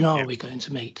 When are we going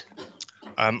to meet?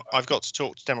 I've got to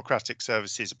talk to Democratic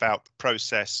Services about the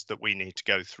process that we need to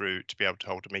go through to be able to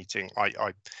hold a meeting.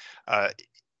 I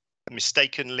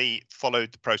mistakenly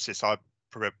followed the process I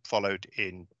followed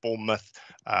in Bournemouth,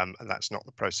 and that's not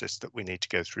the process that we need to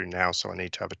go through now. So I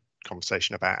need to have a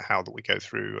conversation about how that we go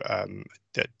through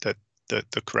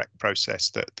the correct process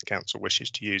that the council wishes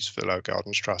to use for the Lower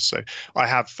Gardens Trust. So I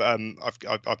have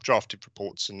I've drafted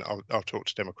reports, and I'll talk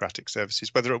to Democratic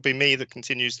Services. Whether it'll be me that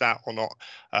continues that or not,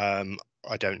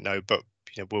 I don't know, but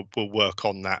we'll work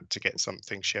on that to get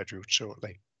something scheduled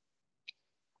shortly.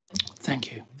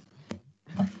 Thank you.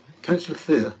 Councillor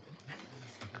Fear.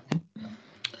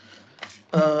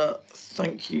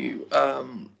 Thank you,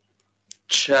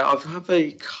 Chair. I have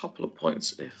a couple of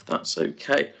points, if that's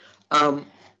okay.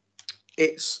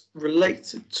 It's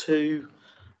related to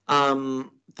the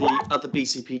other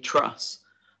BCP trusts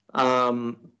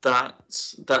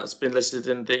that's been listed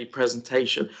in the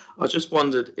presentation. I just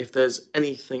wondered if there's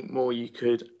anything more you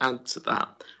could add to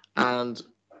that. And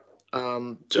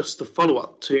just the follow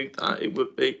up to that, it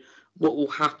would be what will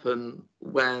happen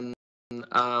when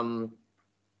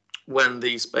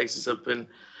these spaces have been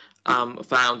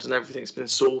found and everything's been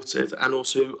sorted? And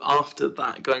also after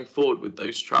that, going forward with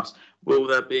those trusts, will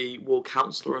there be more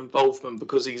councillor involvement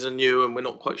because these are new and we're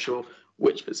not quite sure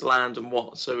which bits of land and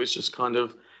what? So it's just kind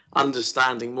of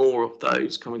understanding more of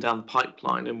those coming down the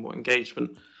pipeline and what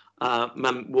engagement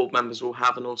ward members will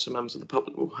have and also members of the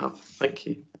public will have. Thank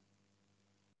you.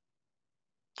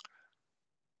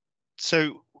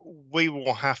 So we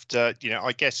will have to,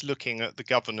 I guess, looking at the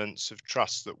governance of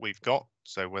trusts that we've got,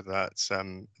 so whether that's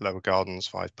Lower Gardens,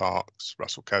 Five Parks,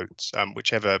 Russell Coates,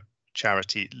 whichever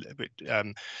charity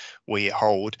we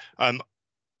hold,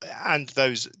 and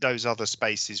those other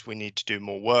spaces, we need to do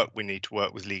more work. We need to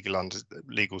work with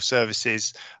legal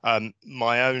services.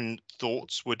 My own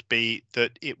thoughts would be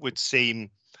that it would seem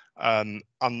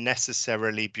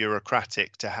unnecessarily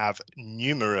bureaucratic to have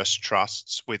numerous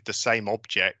trusts with the same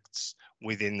objects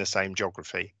within the same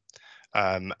geography.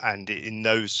 And in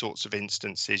those sorts of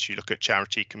instances, you look at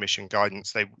Charity Commission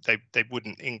guidance, they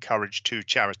wouldn't encourage two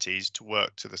charities to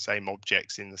work to the same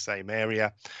objects in the same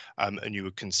area, and you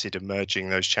would consider merging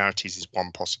those charities is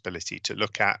one possibility to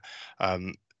look at.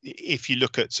 If you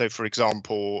look at, so for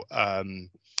example,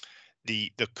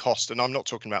 the cost, and I'm not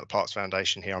talking about the Parks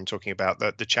Foundation here, I'm talking about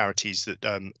the charities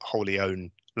that wholly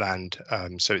own land,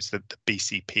 so it's the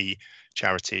BCP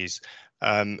charities.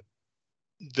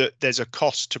 That there's a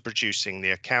cost to producing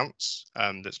the accounts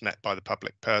that's met by the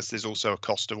public purse. There's also a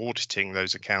cost of auditing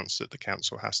those accounts that the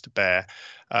council has to bear.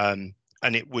 And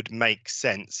it would make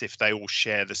sense if they all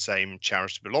share the same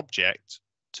charitable object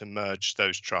to merge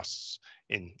those trusts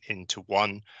into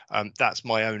one. That's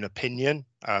my own opinion,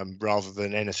 rather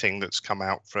than anything that's come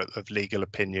out of legal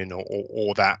opinion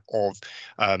or that of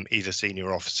either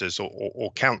senior officers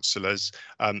or councillors.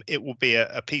 It will be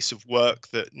a piece of work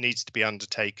that needs to be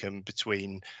undertaken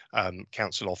between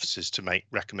council officers to make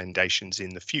recommendations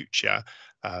in the future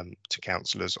to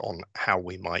councillors on how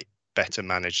we might better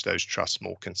manage those trusts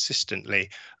more consistently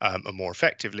and more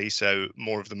effectively, so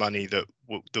more of the money that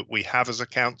we have as a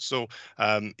council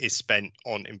is spent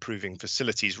on improving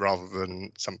facilities rather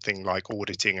than something like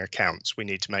auditing accounts. We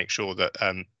need to make sure that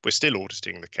we're still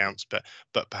auditing the accounts, but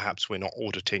perhaps we're not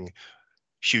auditing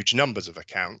huge numbers of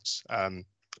accounts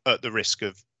at the risk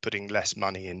of putting less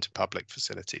money into public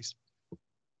facilities.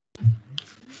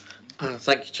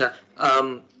 Thank you, Chair.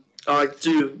 I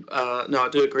do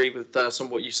agree with some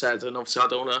of what you said, and obviously I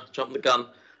don't want to jump the gun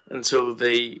until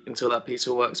that piece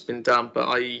of work's been done. But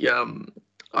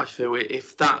I feel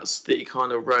if that's the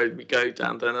kind of road we go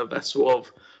down, then a vessel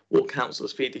of what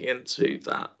councillors feeding into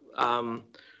that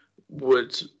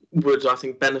would I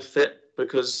think benefit,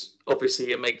 because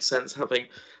obviously it makes sense having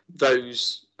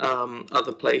those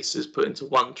other places put into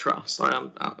one trust. I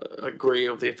agree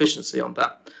of the efficiency on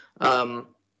that.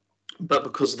 But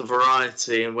because of the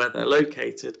variety and where they're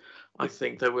located, I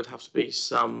think there would have to be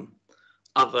some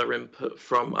other input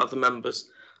from other members.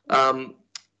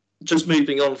 Just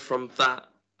moving on from that,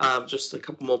 just a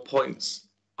couple more points.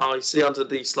 I see under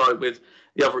the slide with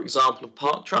the other example of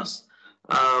Park Trust.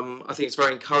 I think it's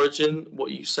very encouraging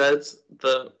what you said,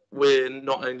 that we're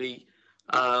not only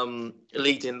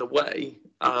leading the way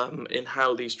in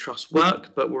how these trusts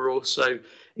work, but we're also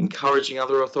encouraging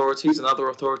other authorities, and other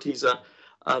authorities are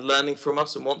learning from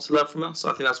us and want to learn from us. I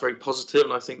think that's very positive,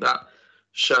 and I think that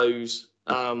shows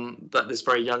that this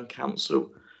very young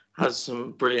council has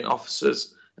some brilliant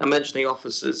officers. And mentioning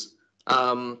officers,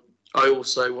 I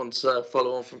also want to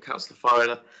follow on from Councillor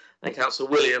Fowler and Councillor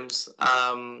Williams.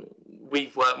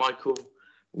 We've worked, Michael,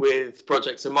 with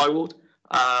projects in my ward,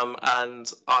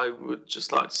 and I would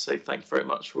just like to say thank you very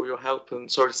much for all your help,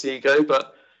 and sorry to see you go,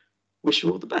 but wish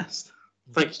you all the best.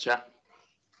 Thank you, Chair.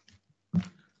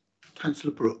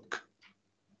 Councillor Brooke.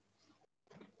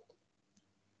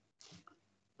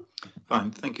 Fine,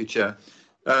 thank you, Chair.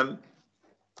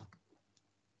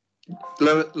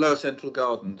 Lower Central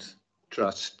Gardens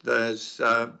Trust, there's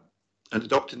an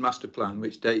adopted master plan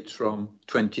which dates from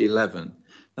 2011.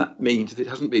 That means if it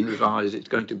hasn't been revised, it's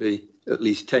going to be at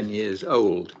least 10 years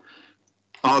old.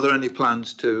 Are there any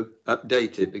plans to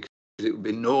update it? Because it would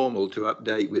be normal to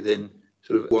update within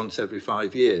sort of once every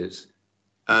 5 years.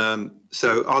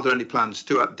 So are there any plans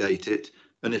to update it?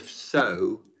 And if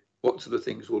so, what sort of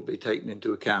things will be taken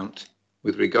into account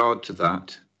with regard to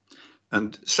that?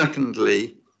 And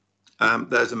secondly,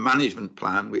 there's a management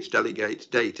plan which delegates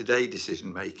day-to-day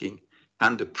decision making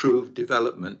and approved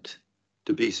development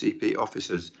to BCP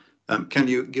officers. Can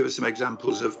you give us some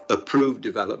examples of approved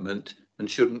development, and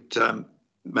shouldn't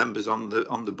members on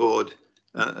the board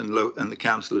and the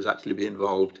councillors actually be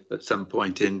involved at some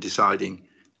point in deciding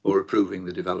or approving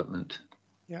the development?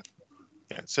 Yeah.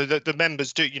 So the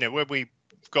members do, where we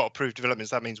got approved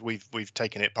developments, that means we've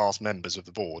taken it past members of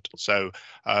the board. So,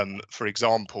 for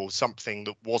example, something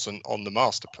that wasn't on the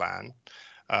master plan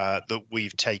that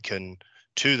we've taken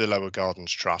to the Lower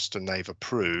Gardens Trust and they've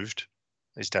approved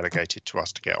is delegated to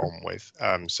us to get on with.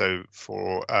 So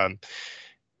for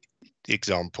the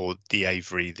example, the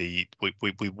Avery,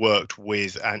 we worked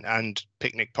with and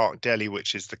Picnic Park Delhi,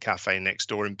 which is the cafe next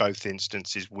door. In both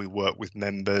instances, we worked with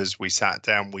members. We sat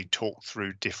down, we talked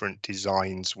through different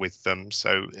designs with them.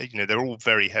 So they're all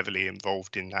very heavily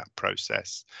involved in that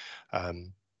process.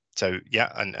 So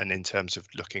yeah, and in terms of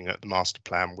looking at the master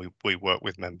plan, we work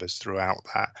with members throughout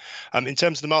that. In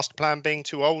terms of the master plan being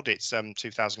too old, it's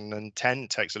 2010. It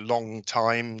takes a long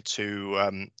time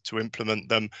to implement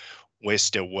them. We're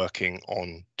still working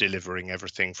on delivering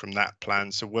everything from that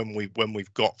plan. So when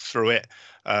we've got through it,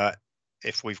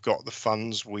 if we've got the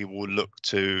funds, we will look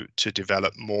to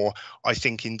develop more. I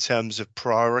think in terms of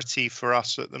priority for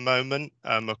us at the moment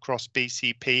across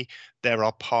BCP, there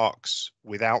are parks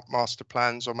without master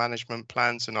plans or management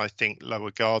plans, and I think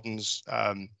Lower Gardens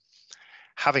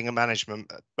having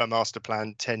a master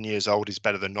plan 10 years old is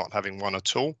better than not having one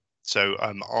at all. So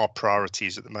our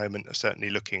priorities at the moment are certainly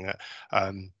looking at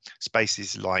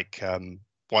spaces like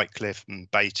Whitecliff and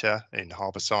Beta in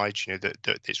Harbourside.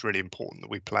 That it's really important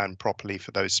that we plan properly for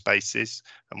those spaces.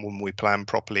 And when we plan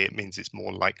properly, it means it's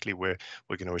more likely we're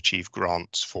going to achieve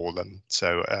grants for them.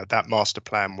 So that master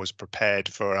plan was prepared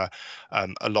for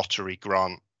a lottery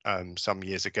grant some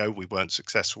years ago. We weren't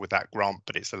successful with that grant,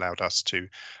 but it's allowed us to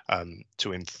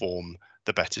inform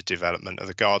the better development of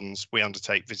the gardens. We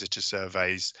undertake visitor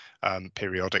surveys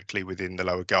periodically within the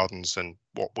Lower Gardens, and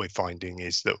what we're finding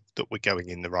is that we're going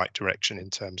in the right direction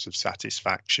in terms of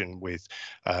satisfaction with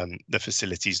the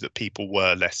facilities that people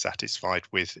were less satisfied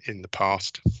with in the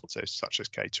past, so such as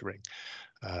catering,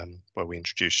 where we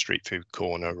introduced street food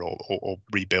corner or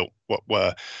rebuilt what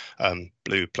were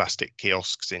blue plastic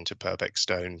kiosks into Purbeck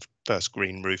stone, first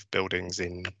green roof buildings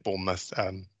in Bournemouth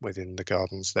within the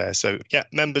gardens there. So yeah,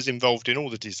 members involved in all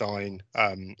the design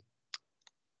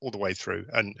all the way through,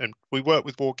 and we work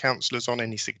with ward councillors on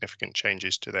any significant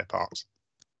changes to their parks.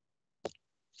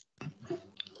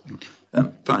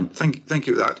 Fine, thank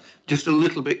you for that. Just a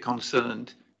little bit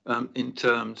concerned in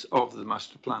terms of the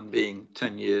master plan being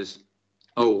 10 years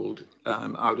old.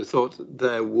 I would have thought that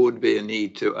there would be a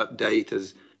need to update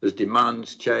as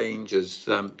demands change, as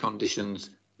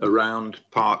conditions around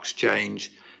parks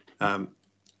change,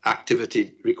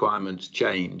 activity requirements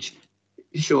change.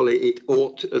 Surely it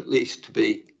ought at least to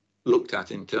be looked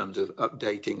at in terms of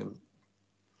updating them.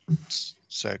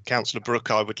 So, Councillor Brooke,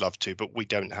 I would love to, but we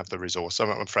don't have the resource. I'm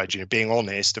afraid, being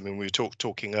honest, I mean, we were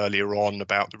talking earlier on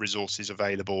about the resources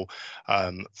available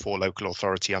for local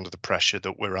authority under the pressure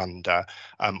that we're under.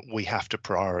 We have to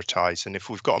prioritise, and if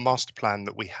we've got a master plan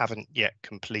that we haven't yet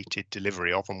completed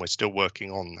delivery of, and we're still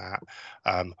working on that,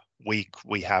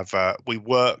 we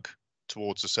work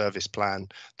towards a service plan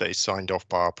that is signed off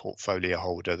by our portfolio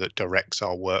holder that directs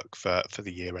our work for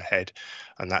the year ahead.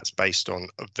 And that's based on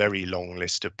a very long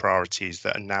list of priorities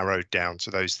that are narrowed down to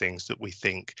those things that we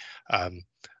think that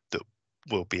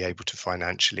we'll be able to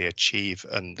financially achieve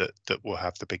and that will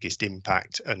have the biggest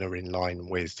impact and are in line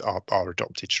with our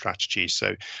adopted strategy.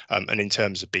 So, and in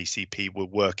terms of BCP, we're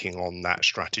working on that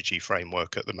strategy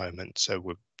framework at the moment. So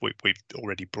we've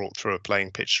already brought through a playing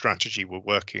pitch strategy. We're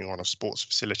working on a sports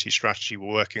facility strategy.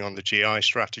 We're working on the GI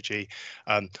strategy.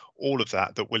 All of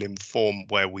that will inform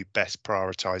where we best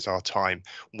prioritise our time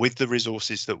with the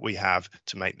resources that we have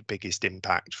to make the biggest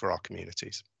impact for our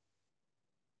communities.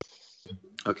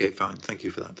 Okay, fine. Thank you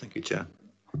for that. Thank you, Chair.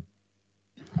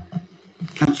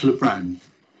 Councillor Brown.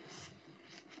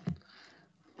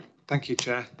 Thank you,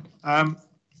 Chair.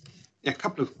 Yeah, a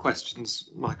couple of questions,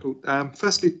 Michael.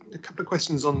 Firstly, a couple of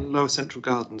questions on Lower Central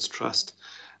Gardens Trust.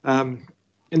 In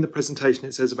the presentation,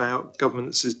 it says about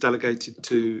governance is delegated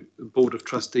to the Board of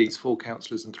Trustees, 4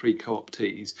 councillors and 3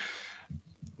 co-optees.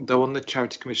 Though on the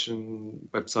Charity Commission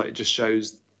website, it just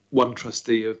shows 1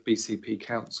 trustee of BCP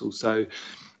Council. So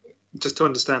just to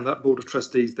understand that Board of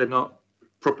Trustees, they're not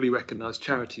properly recognised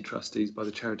charity trustees by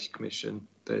the Charity Commission.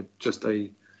 They're just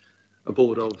a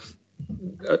board of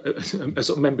a sort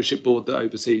of membership board that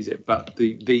oversees it, but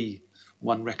the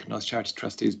one recognised charity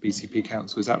trustee is BCP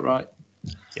Council. Is that right?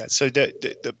 Yeah. So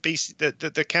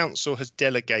the council has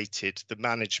delegated the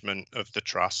management of the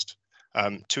trust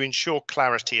to ensure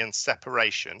clarity and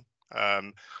separation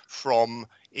from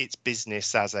its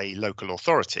business as a local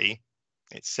authority.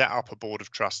 It's set up a board of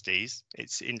trustees.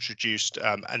 It's introduced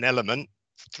an element,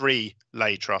 3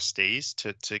 lay trustees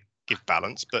to give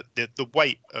balance, but the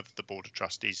weight of the Board of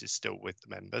Trustees is still with the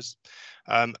members.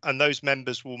 And those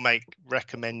members will make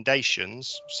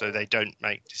recommendations, so they don't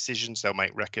make decisions, they'll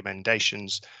make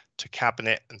recommendations to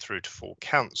Cabinet and through to full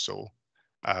Council.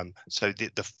 So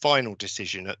the final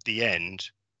decision at the end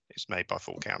is made by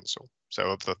full Council.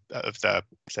 So of the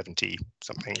 70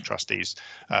 something trustees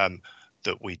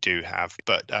that we do have,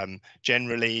 but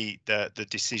generally the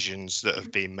decisions that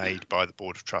have been made by the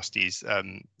Board of Trustees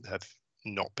have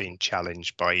not been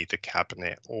challenged by either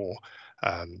Cabinet or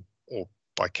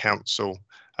by Council,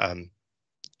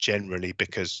 generally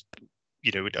because,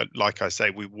 you know, like I say,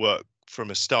 we work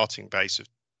from a starting base of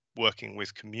working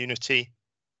with community,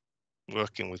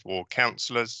 working with ward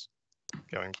councillors,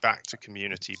 going back to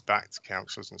community, back to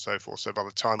councillors, and so forth. So by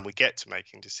the time we get to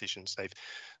making decisions,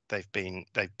 they've been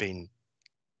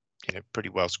you know, pretty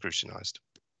well scrutinised.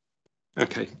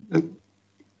 Okay,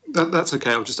 that's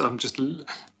okay. I'm just a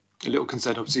little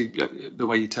concerned. Obviously, the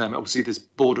way you term it, obviously, this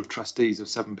Board of Trustees of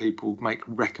 7 people make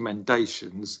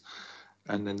recommendations,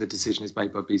 and then the decision is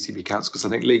made by BCP Council. Because I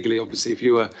think legally, obviously, if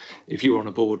you were on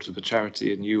a board of a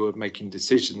charity and you were making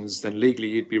decisions, then legally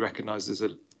you'd be recognised as a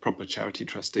proper charity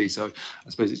trustee. So I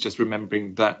suppose it's just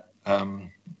remembering that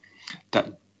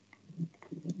that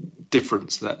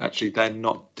difference, that actually they're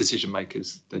not decision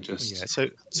makers, they're just so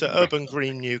Urban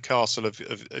Green Newcastle have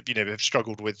you know, have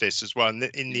struggled with this as well, and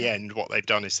in the end what they've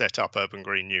done is set up Urban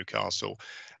Green Newcastle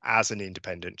as an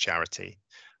independent charity,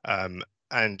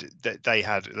 and they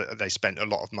spent a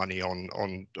lot of money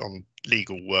on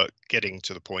legal work getting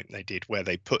to the point they did, where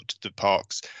they put the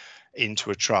parks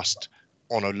into a trust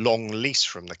on a long lease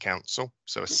from the council,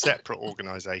 so a separate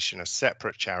organisation, a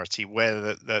separate charity, where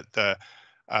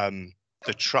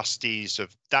the trustees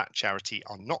of that charity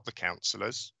are not the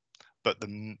councillors, but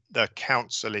the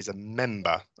council is a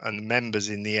member, and the members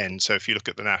in the end. So if you look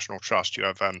at the National Trust, you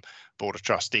have Board of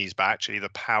Trustees, but actually the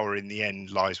power in the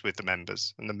end lies with the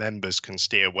members, and the members can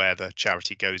steer where the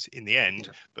charity goes in the end,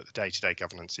 but the day-to-day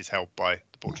governance is held by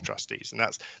the Board of Trustees, and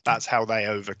that's how they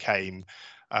overcame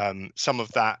some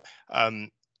of that.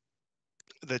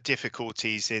 The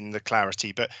difficulties in the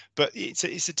clarity, but it's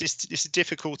a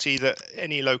difficulty that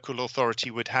any local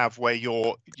authority would have, where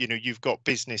you've got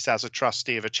business as a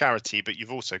trustee of a charity, but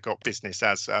you've also got business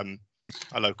as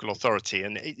a local authority,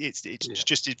 and it's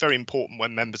very important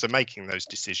when members are making those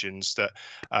decisions that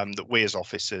that we as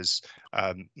officers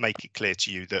make it clear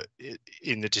to you that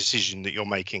in the decision that you're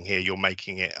making here, you're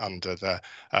making it under the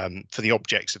for the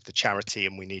objects of the charity,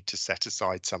 and we need to set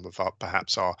aside some of our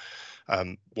perhaps our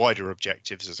wider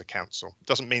objectives as a council.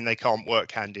 Doesn't mean they can't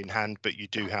work hand in hand, but you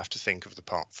do have to think of the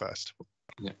park first.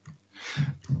 Yeah.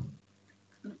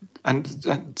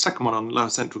 And second one on Lower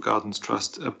Central Gardens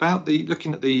Trust, about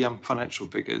looking at the financial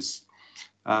figures,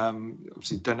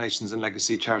 obviously donations and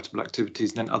legacy, charitable activities,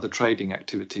 and then other trading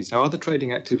activities. Now, other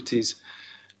trading activities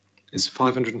is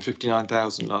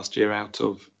 559,000 last year out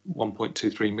of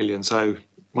 1.23 million. So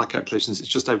my calculations, it's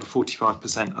just over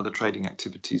 45% other trading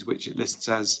activities, which it lists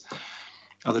as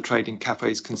other trading,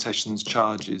 cafes, concessions,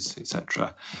 charges,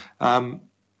 etc.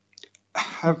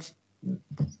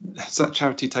 Has that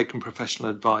charity taken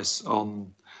professional advice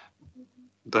on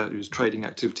those trading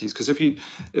activities? Because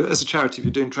as a charity, if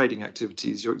you're doing trading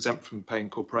activities, you're exempt from paying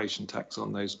corporation tax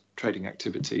on those trading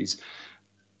activities.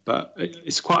 But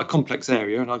it's quite a complex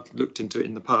area, and I've looked into it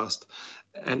in the past.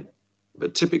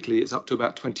 But typically, it's up to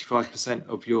about 25%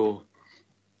 of your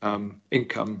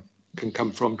income can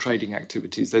come from trading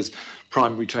activities. There's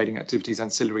primary trading activities,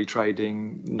 ancillary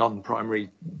trading, non-primary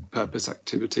purpose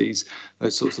activities,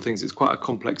 those sorts of things. It's quite a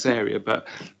complex area, but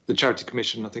the Charity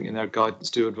Commission, I think in their guidance,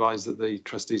 do advise that the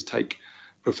trustees take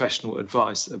professional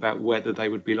advice about whether they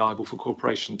would be liable for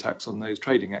corporation tax on those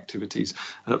trading activities.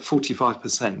 And at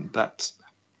 45%, that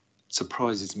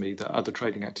surprises me, that other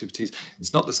trading activities,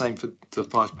 it's not the same for the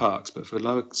 5 parks, but for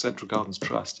Lower Central Gardens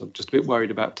Trust, I'm just a bit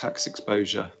worried about tax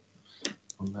exposure.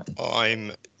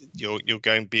 You're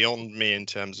going beyond me in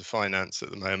terms of finance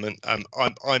at the moment.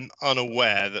 I'm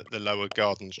unaware that the Lower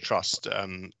Gardens Trust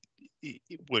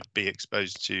would be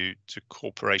exposed to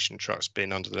corporation trusts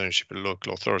being under the ownership of a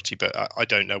local authority, but I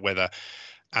don't know whether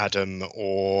Adam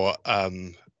or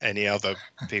any other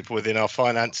people within our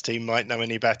finance team might know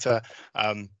any better.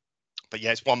 But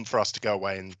yeah, it's one for us to go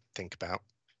away and think about.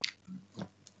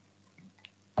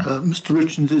 Mr.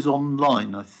 Richards is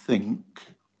online, I think.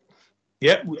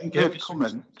 Yeah, would you care to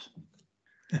comment?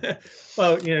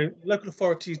 Well, local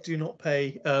authorities do not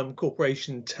pay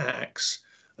corporation tax,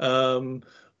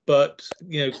 but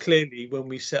clearly when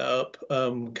we set up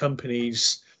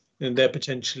companies, and they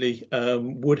potentially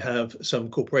would have some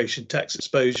corporation tax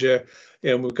exposure.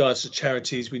 In regards to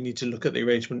charities, we need to look at the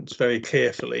arrangements very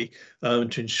carefully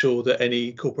to ensure that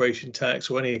any corporation tax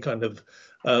or any kind of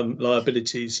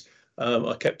liabilities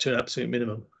are kept to an absolute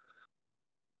minimum.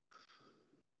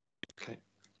 Okay.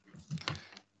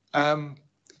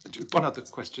 One other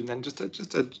question then, just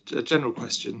a general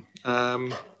question.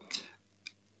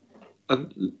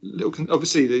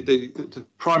 Obviously, the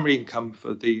primary income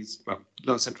for these, well,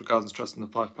 Lower Central Gardens Trust and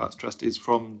the Five Parks Trust is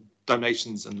from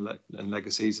donations and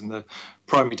legacies, and the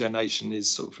primary donation is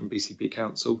sort of from BCP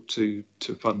Council to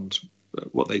fund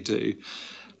what they do.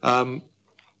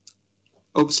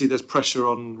 Obviously, there's pressure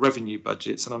on revenue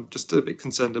budgets, and I'm just a bit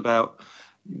concerned about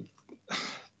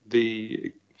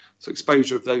the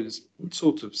exposure of those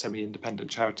sort of semi-independent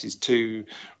charities to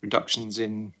reductions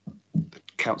in the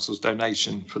council's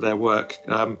donation for their work.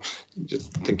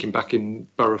 Just thinking back in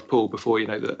Borough of Poole before, you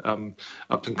know, that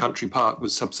Upton Country Park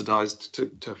was subsidised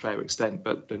to a fair extent,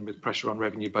 but then with pressure on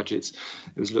revenue budgets,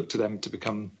 it was looked to them to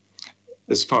become,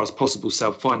 as far as possible,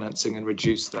 self-financing and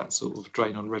reduce that sort of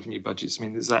drain on revenue budgets. I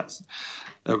mean, is that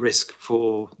a risk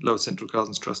for Lower Central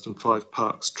Gardens Trust and Five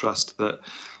Parks Trust, that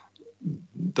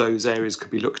those areas could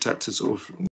be looked at to sort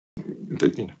of,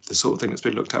 the sort of thing that's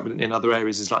been looked at in other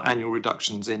areas is like annual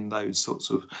reductions in those sorts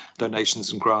of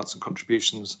donations and grants and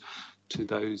contributions to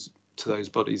those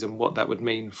bodies, and what that would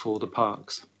mean for the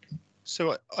parks?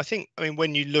 So I think, I mean,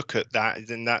 when you look at that,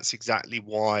 then that's exactly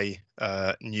why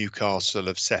Newcastle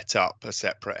have set up a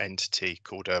separate entity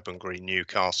called Urban Green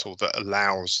Newcastle that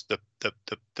allows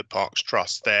the Parks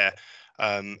Trust there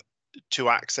to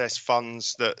access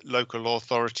funds that local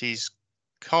authorities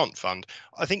can't fund.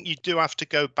 I think you do have to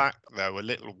go back, though, a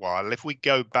little while. If we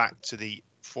go back to the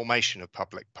formation of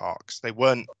public parks, they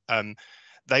weren't,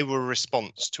 they were a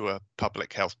response to a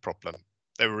public health problem.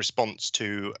 They were a response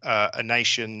to a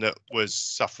nation that was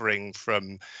suffering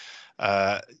from,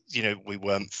 we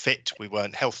weren't fit, we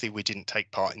weren't healthy, we didn't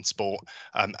take part in sport,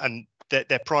 and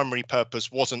their primary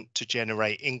purpose wasn't to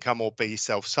generate income or be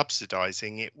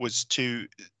self-subsidising. It was to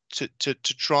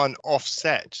try and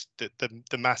offset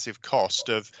the massive cost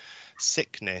of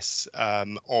sickness,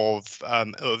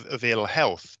 of ill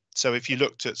health. So if you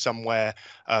looked at somewhere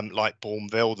like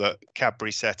Bourneville that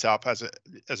Cadbury set up as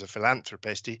a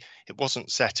philanthropist, it wasn't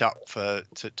set up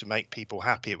to make people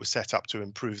happy. It was set up to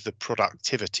improve the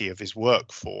productivity of his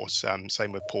workforce.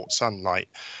 Same with Port Sunlight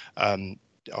on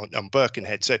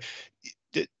Birkenhead. So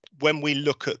when we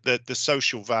look at the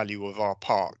social value of our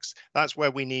parks, that's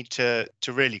where we need to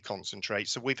really concentrate.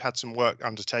 So we've had some work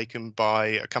undertaken by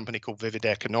a company called Vivid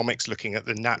Economics looking at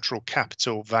the natural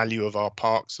capital value of our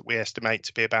parks that we estimate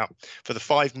to be about, for the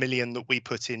 5 million that we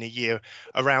put in a year,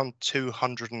 around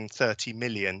 230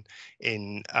 million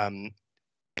in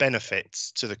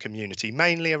benefits to the community,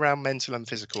 mainly around mental and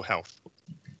physical health.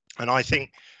 And I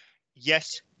think,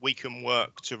 yes, we can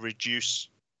work to reduce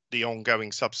the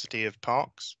ongoing subsidy of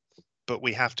parks, but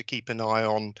we have to keep an eye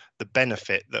on the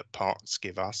benefit that parks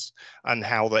give us, and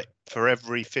how that for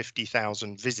every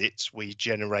 50,000 visits we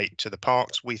generate to the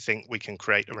parks, we think we can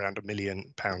create around £1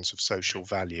 million of social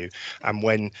value. And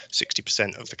when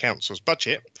 60% of the council's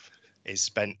budget is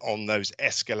spent on those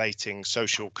escalating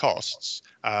social costs,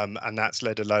 and that's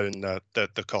let alone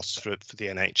the costs for the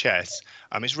NHS,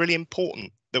 it's really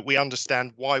important that we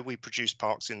understand why we produce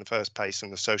parks in the first place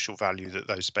and the social value that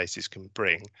those spaces can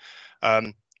bring.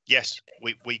 Yes,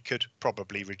 we could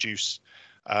probably reduce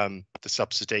the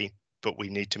subsidy, but we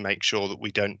need to make sure that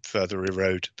we don't further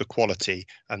erode the quality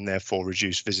and therefore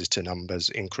reduce visitor numbers,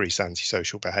 increase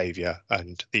antisocial behaviour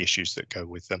and the issues that go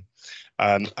with them.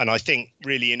 And I think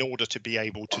really, in order to be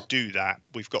able to do that,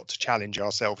 we've got to challenge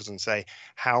ourselves and say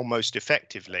how most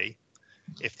effectively,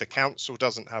 if the council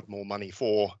doesn't have more money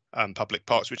for public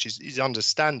parks, which is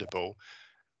understandable,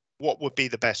 what would be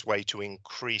the best way to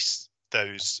increase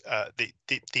those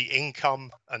the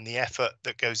income and the effort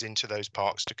that goes into those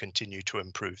parks to continue to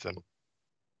improve them?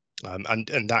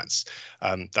 And that's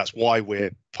why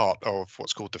we're part of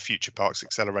what's called the Future Parks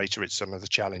Accelerator. It's some of the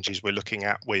challenges we're looking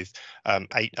at with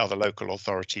 8 other local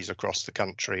authorities across the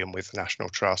country, and with National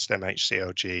Trust,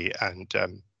 MHCLG,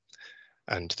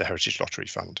 and the Heritage Lottery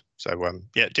Fund. So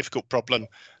yeah, difficult problem,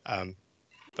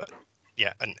 but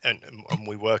yeah, and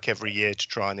we work every year to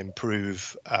try and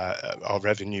improve our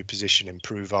revenue position,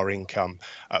 improve our income,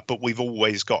 but we've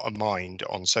always got a mind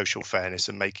on social fairness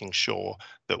and making sure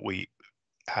that we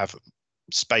have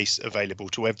space available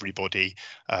to everybody,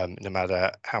 no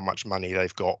matter how much money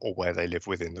they've got or where they live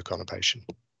within the conurbation.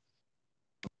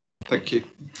 Thank you.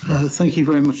 Thank you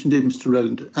very much indeed, Mr.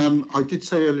 Rowland. I did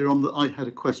say earlier on that I had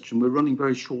a question. We're running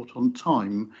very short on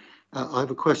time, I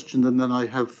have a question, and then I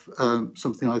have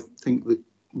something I think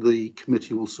the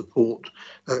committee will support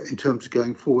in terms of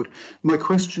going forward. My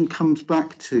question comes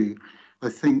back to, I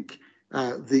think,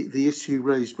 the issue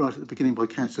raised right at the beginning by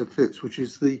Councillor Phipps, which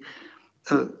is the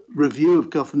review of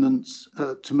governance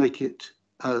to make it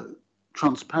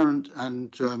transparent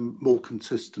and more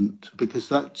consistent, because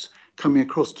that's coming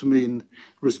across to me in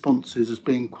responses as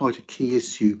being quite a key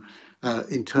issue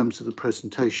in terms of the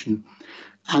presentation.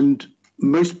 And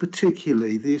most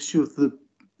particularly the issue of the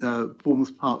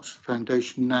Bournemouth Parks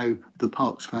Foundation, now the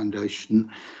Parks Foundation.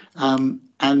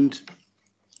 And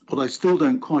what I still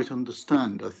don't quite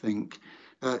understand, I think,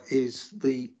 is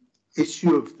the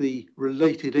issue of the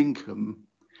related income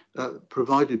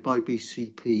provided by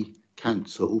BCP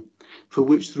Council, for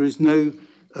which there is no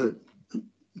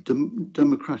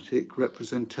democratic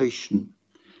representation.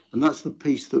 And that's the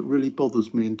piece that really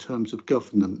bothers me in terms of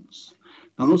governance.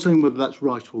 Now, I'm not saying whether that's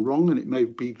right or wrong, and it may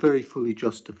be very fully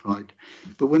justified.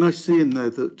 But when I see in there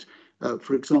that,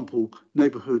 for example,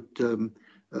 neighbourhood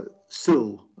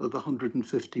SIL of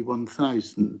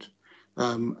 151,000,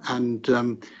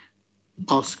 and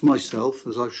ask myself,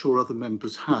 as I'm sure other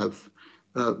members have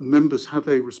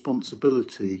a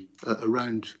responsibility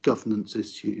around governance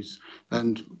issues,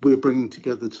 and we're bringing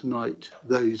together tonight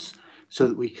those so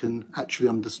that we can actually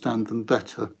understand them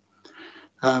better.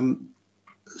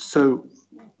 So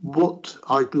what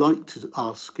I'd like to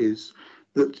ask is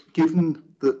that, given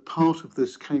that part of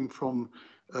this came from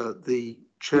the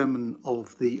chairman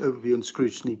of the Overview and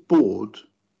Scrutiny Board,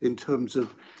 in terms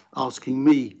of asking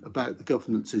me about the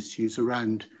governance issues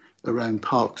around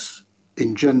parks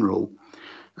in general,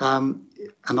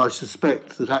 and I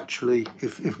suspect that actually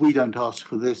if we don't ask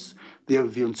for this, the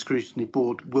Overview and Scrutiny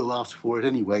Board will ask for it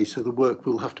anyway, so the work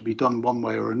will have to be done one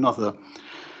way or another.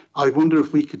 I wonder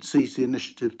if we could seize the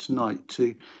initiative tonight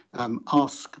to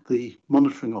ask the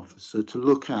monitoring officer to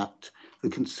look at the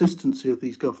consistency of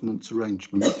these governance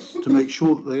arrangements, to make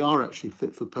sure that they are actually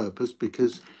fit for purpose,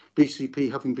 because BCP,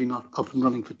 having been up and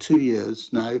running for 2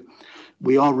 years now,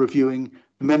 we are reviewing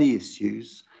many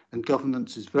issues, and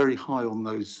governance is very high on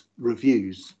those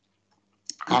reviews.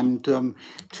 And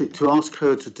to ask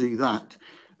her to do that,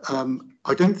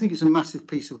 I don't think it's a massive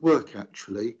piece of work,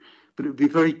 actually, but it would be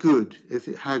very good if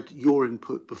it had your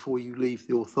input before you leave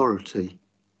the authority,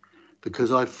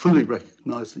 because I fully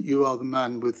recognise that you are the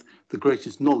man with the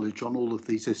greatest knowledge on all of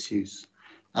these issues,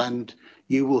 and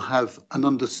you will have an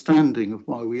understanding of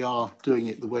why we are doing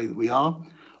it the way that we are,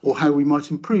 or how we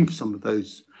might improve some of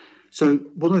those. So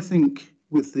what I think,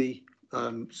 with the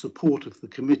support of the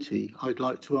committee, I'd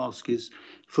like to ask is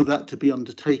for that to be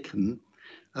undertaken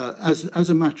as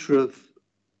a matter of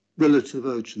relative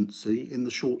urgency in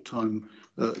the short time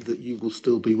that you will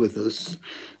still be with us.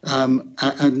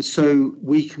 And so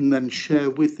we can then share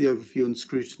with the Overview and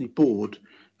Scrutiny Board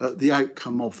the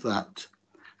outcome of that,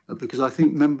 because I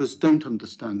think members don't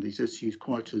understand these issues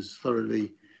quite as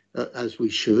thoroughly as we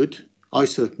should. I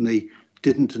certainly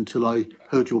didn't until I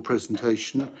heard your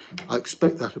presentation. I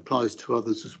expect that applies to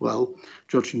others as well,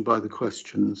 judging by the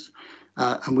questions.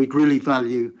 And we'd really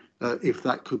value if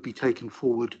that could be taken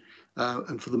forward,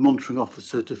 and for the monitoring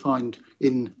officer to find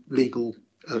in legal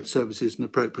services an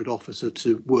appropriate officer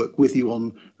to work with you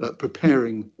on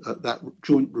preparing that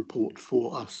joint report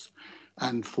for us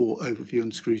and for Overview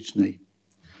and Scrutiny.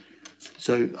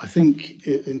 So I think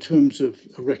in terms of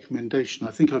a recommendation,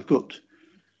 I think I've got,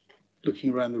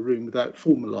 looking around the room without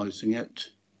formalising it,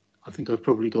 I think I've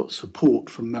probably got support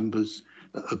from members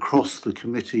across the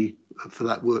committee for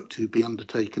that work to be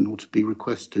undertaken or to be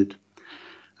requested.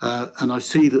 And I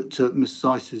see that Ms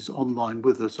Seiss is online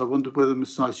with us. I wondered whether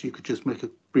Ms Seiss, you could just make a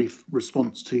brief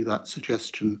response to that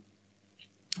suggestion.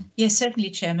 Yes, certainly,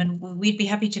 Chairman. We'd be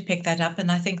happy to pick that up.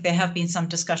 And I think there have been some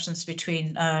discussions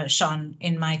between Sean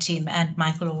in my team and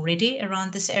Michael already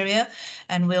around this area.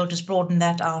 And we'll just broaden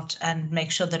that out and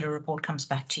make sure that a report comes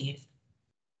back to you.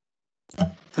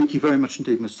 Thank you very much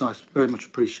indeed, Ms Seiss. Very much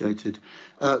appreciated.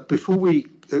 Before we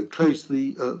close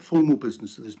the formal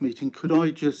business of this meeting, could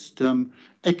I just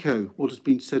echo what has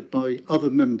been said by other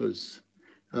members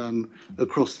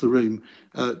across the room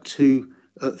to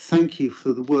thank you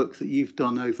for the work that you've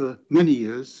done over many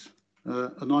years,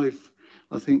 and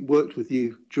I think, worked with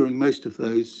you during most of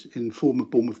those in former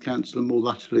Bournemouth Council and more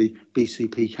latterly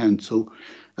BCP Council.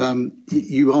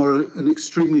 You are an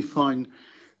extremely fine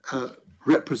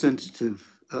representative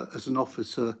as an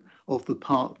officer of the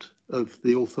part of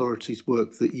the authority's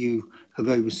work that you have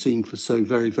overseen for so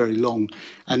very, very long,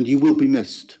 and you will be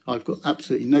missed. I've got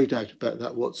absolutely no doubt about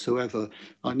that whatsoever.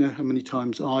 I know how many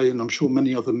times I, and I'm sure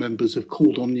many other members, have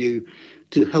called on you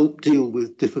to help deal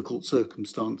with difficult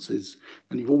circumstances,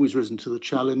 and you've always risen to the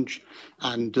challenge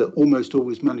and almost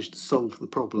always managed to solve the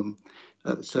problem.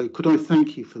 So could I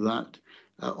thank you for that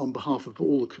on behalf of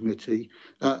all the committee,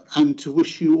 and to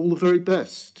wish you all the very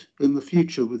best in the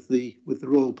future with the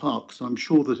Royal Parks. I'm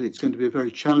sure that it's going to be a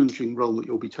very challenging role that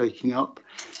you'll be taking up,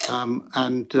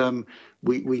 and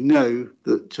we know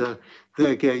that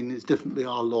their gain is definitely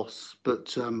our loss,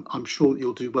 but I'm sure that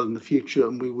you'll do well in the future,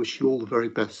 and we wish you all the very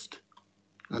best.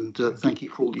 And thank you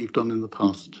for all you've done in the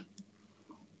past.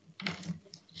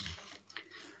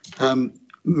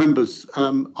 Members,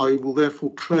 I will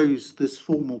therefore close this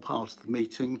formal part of the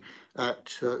meeting at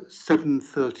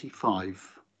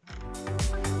 7:35.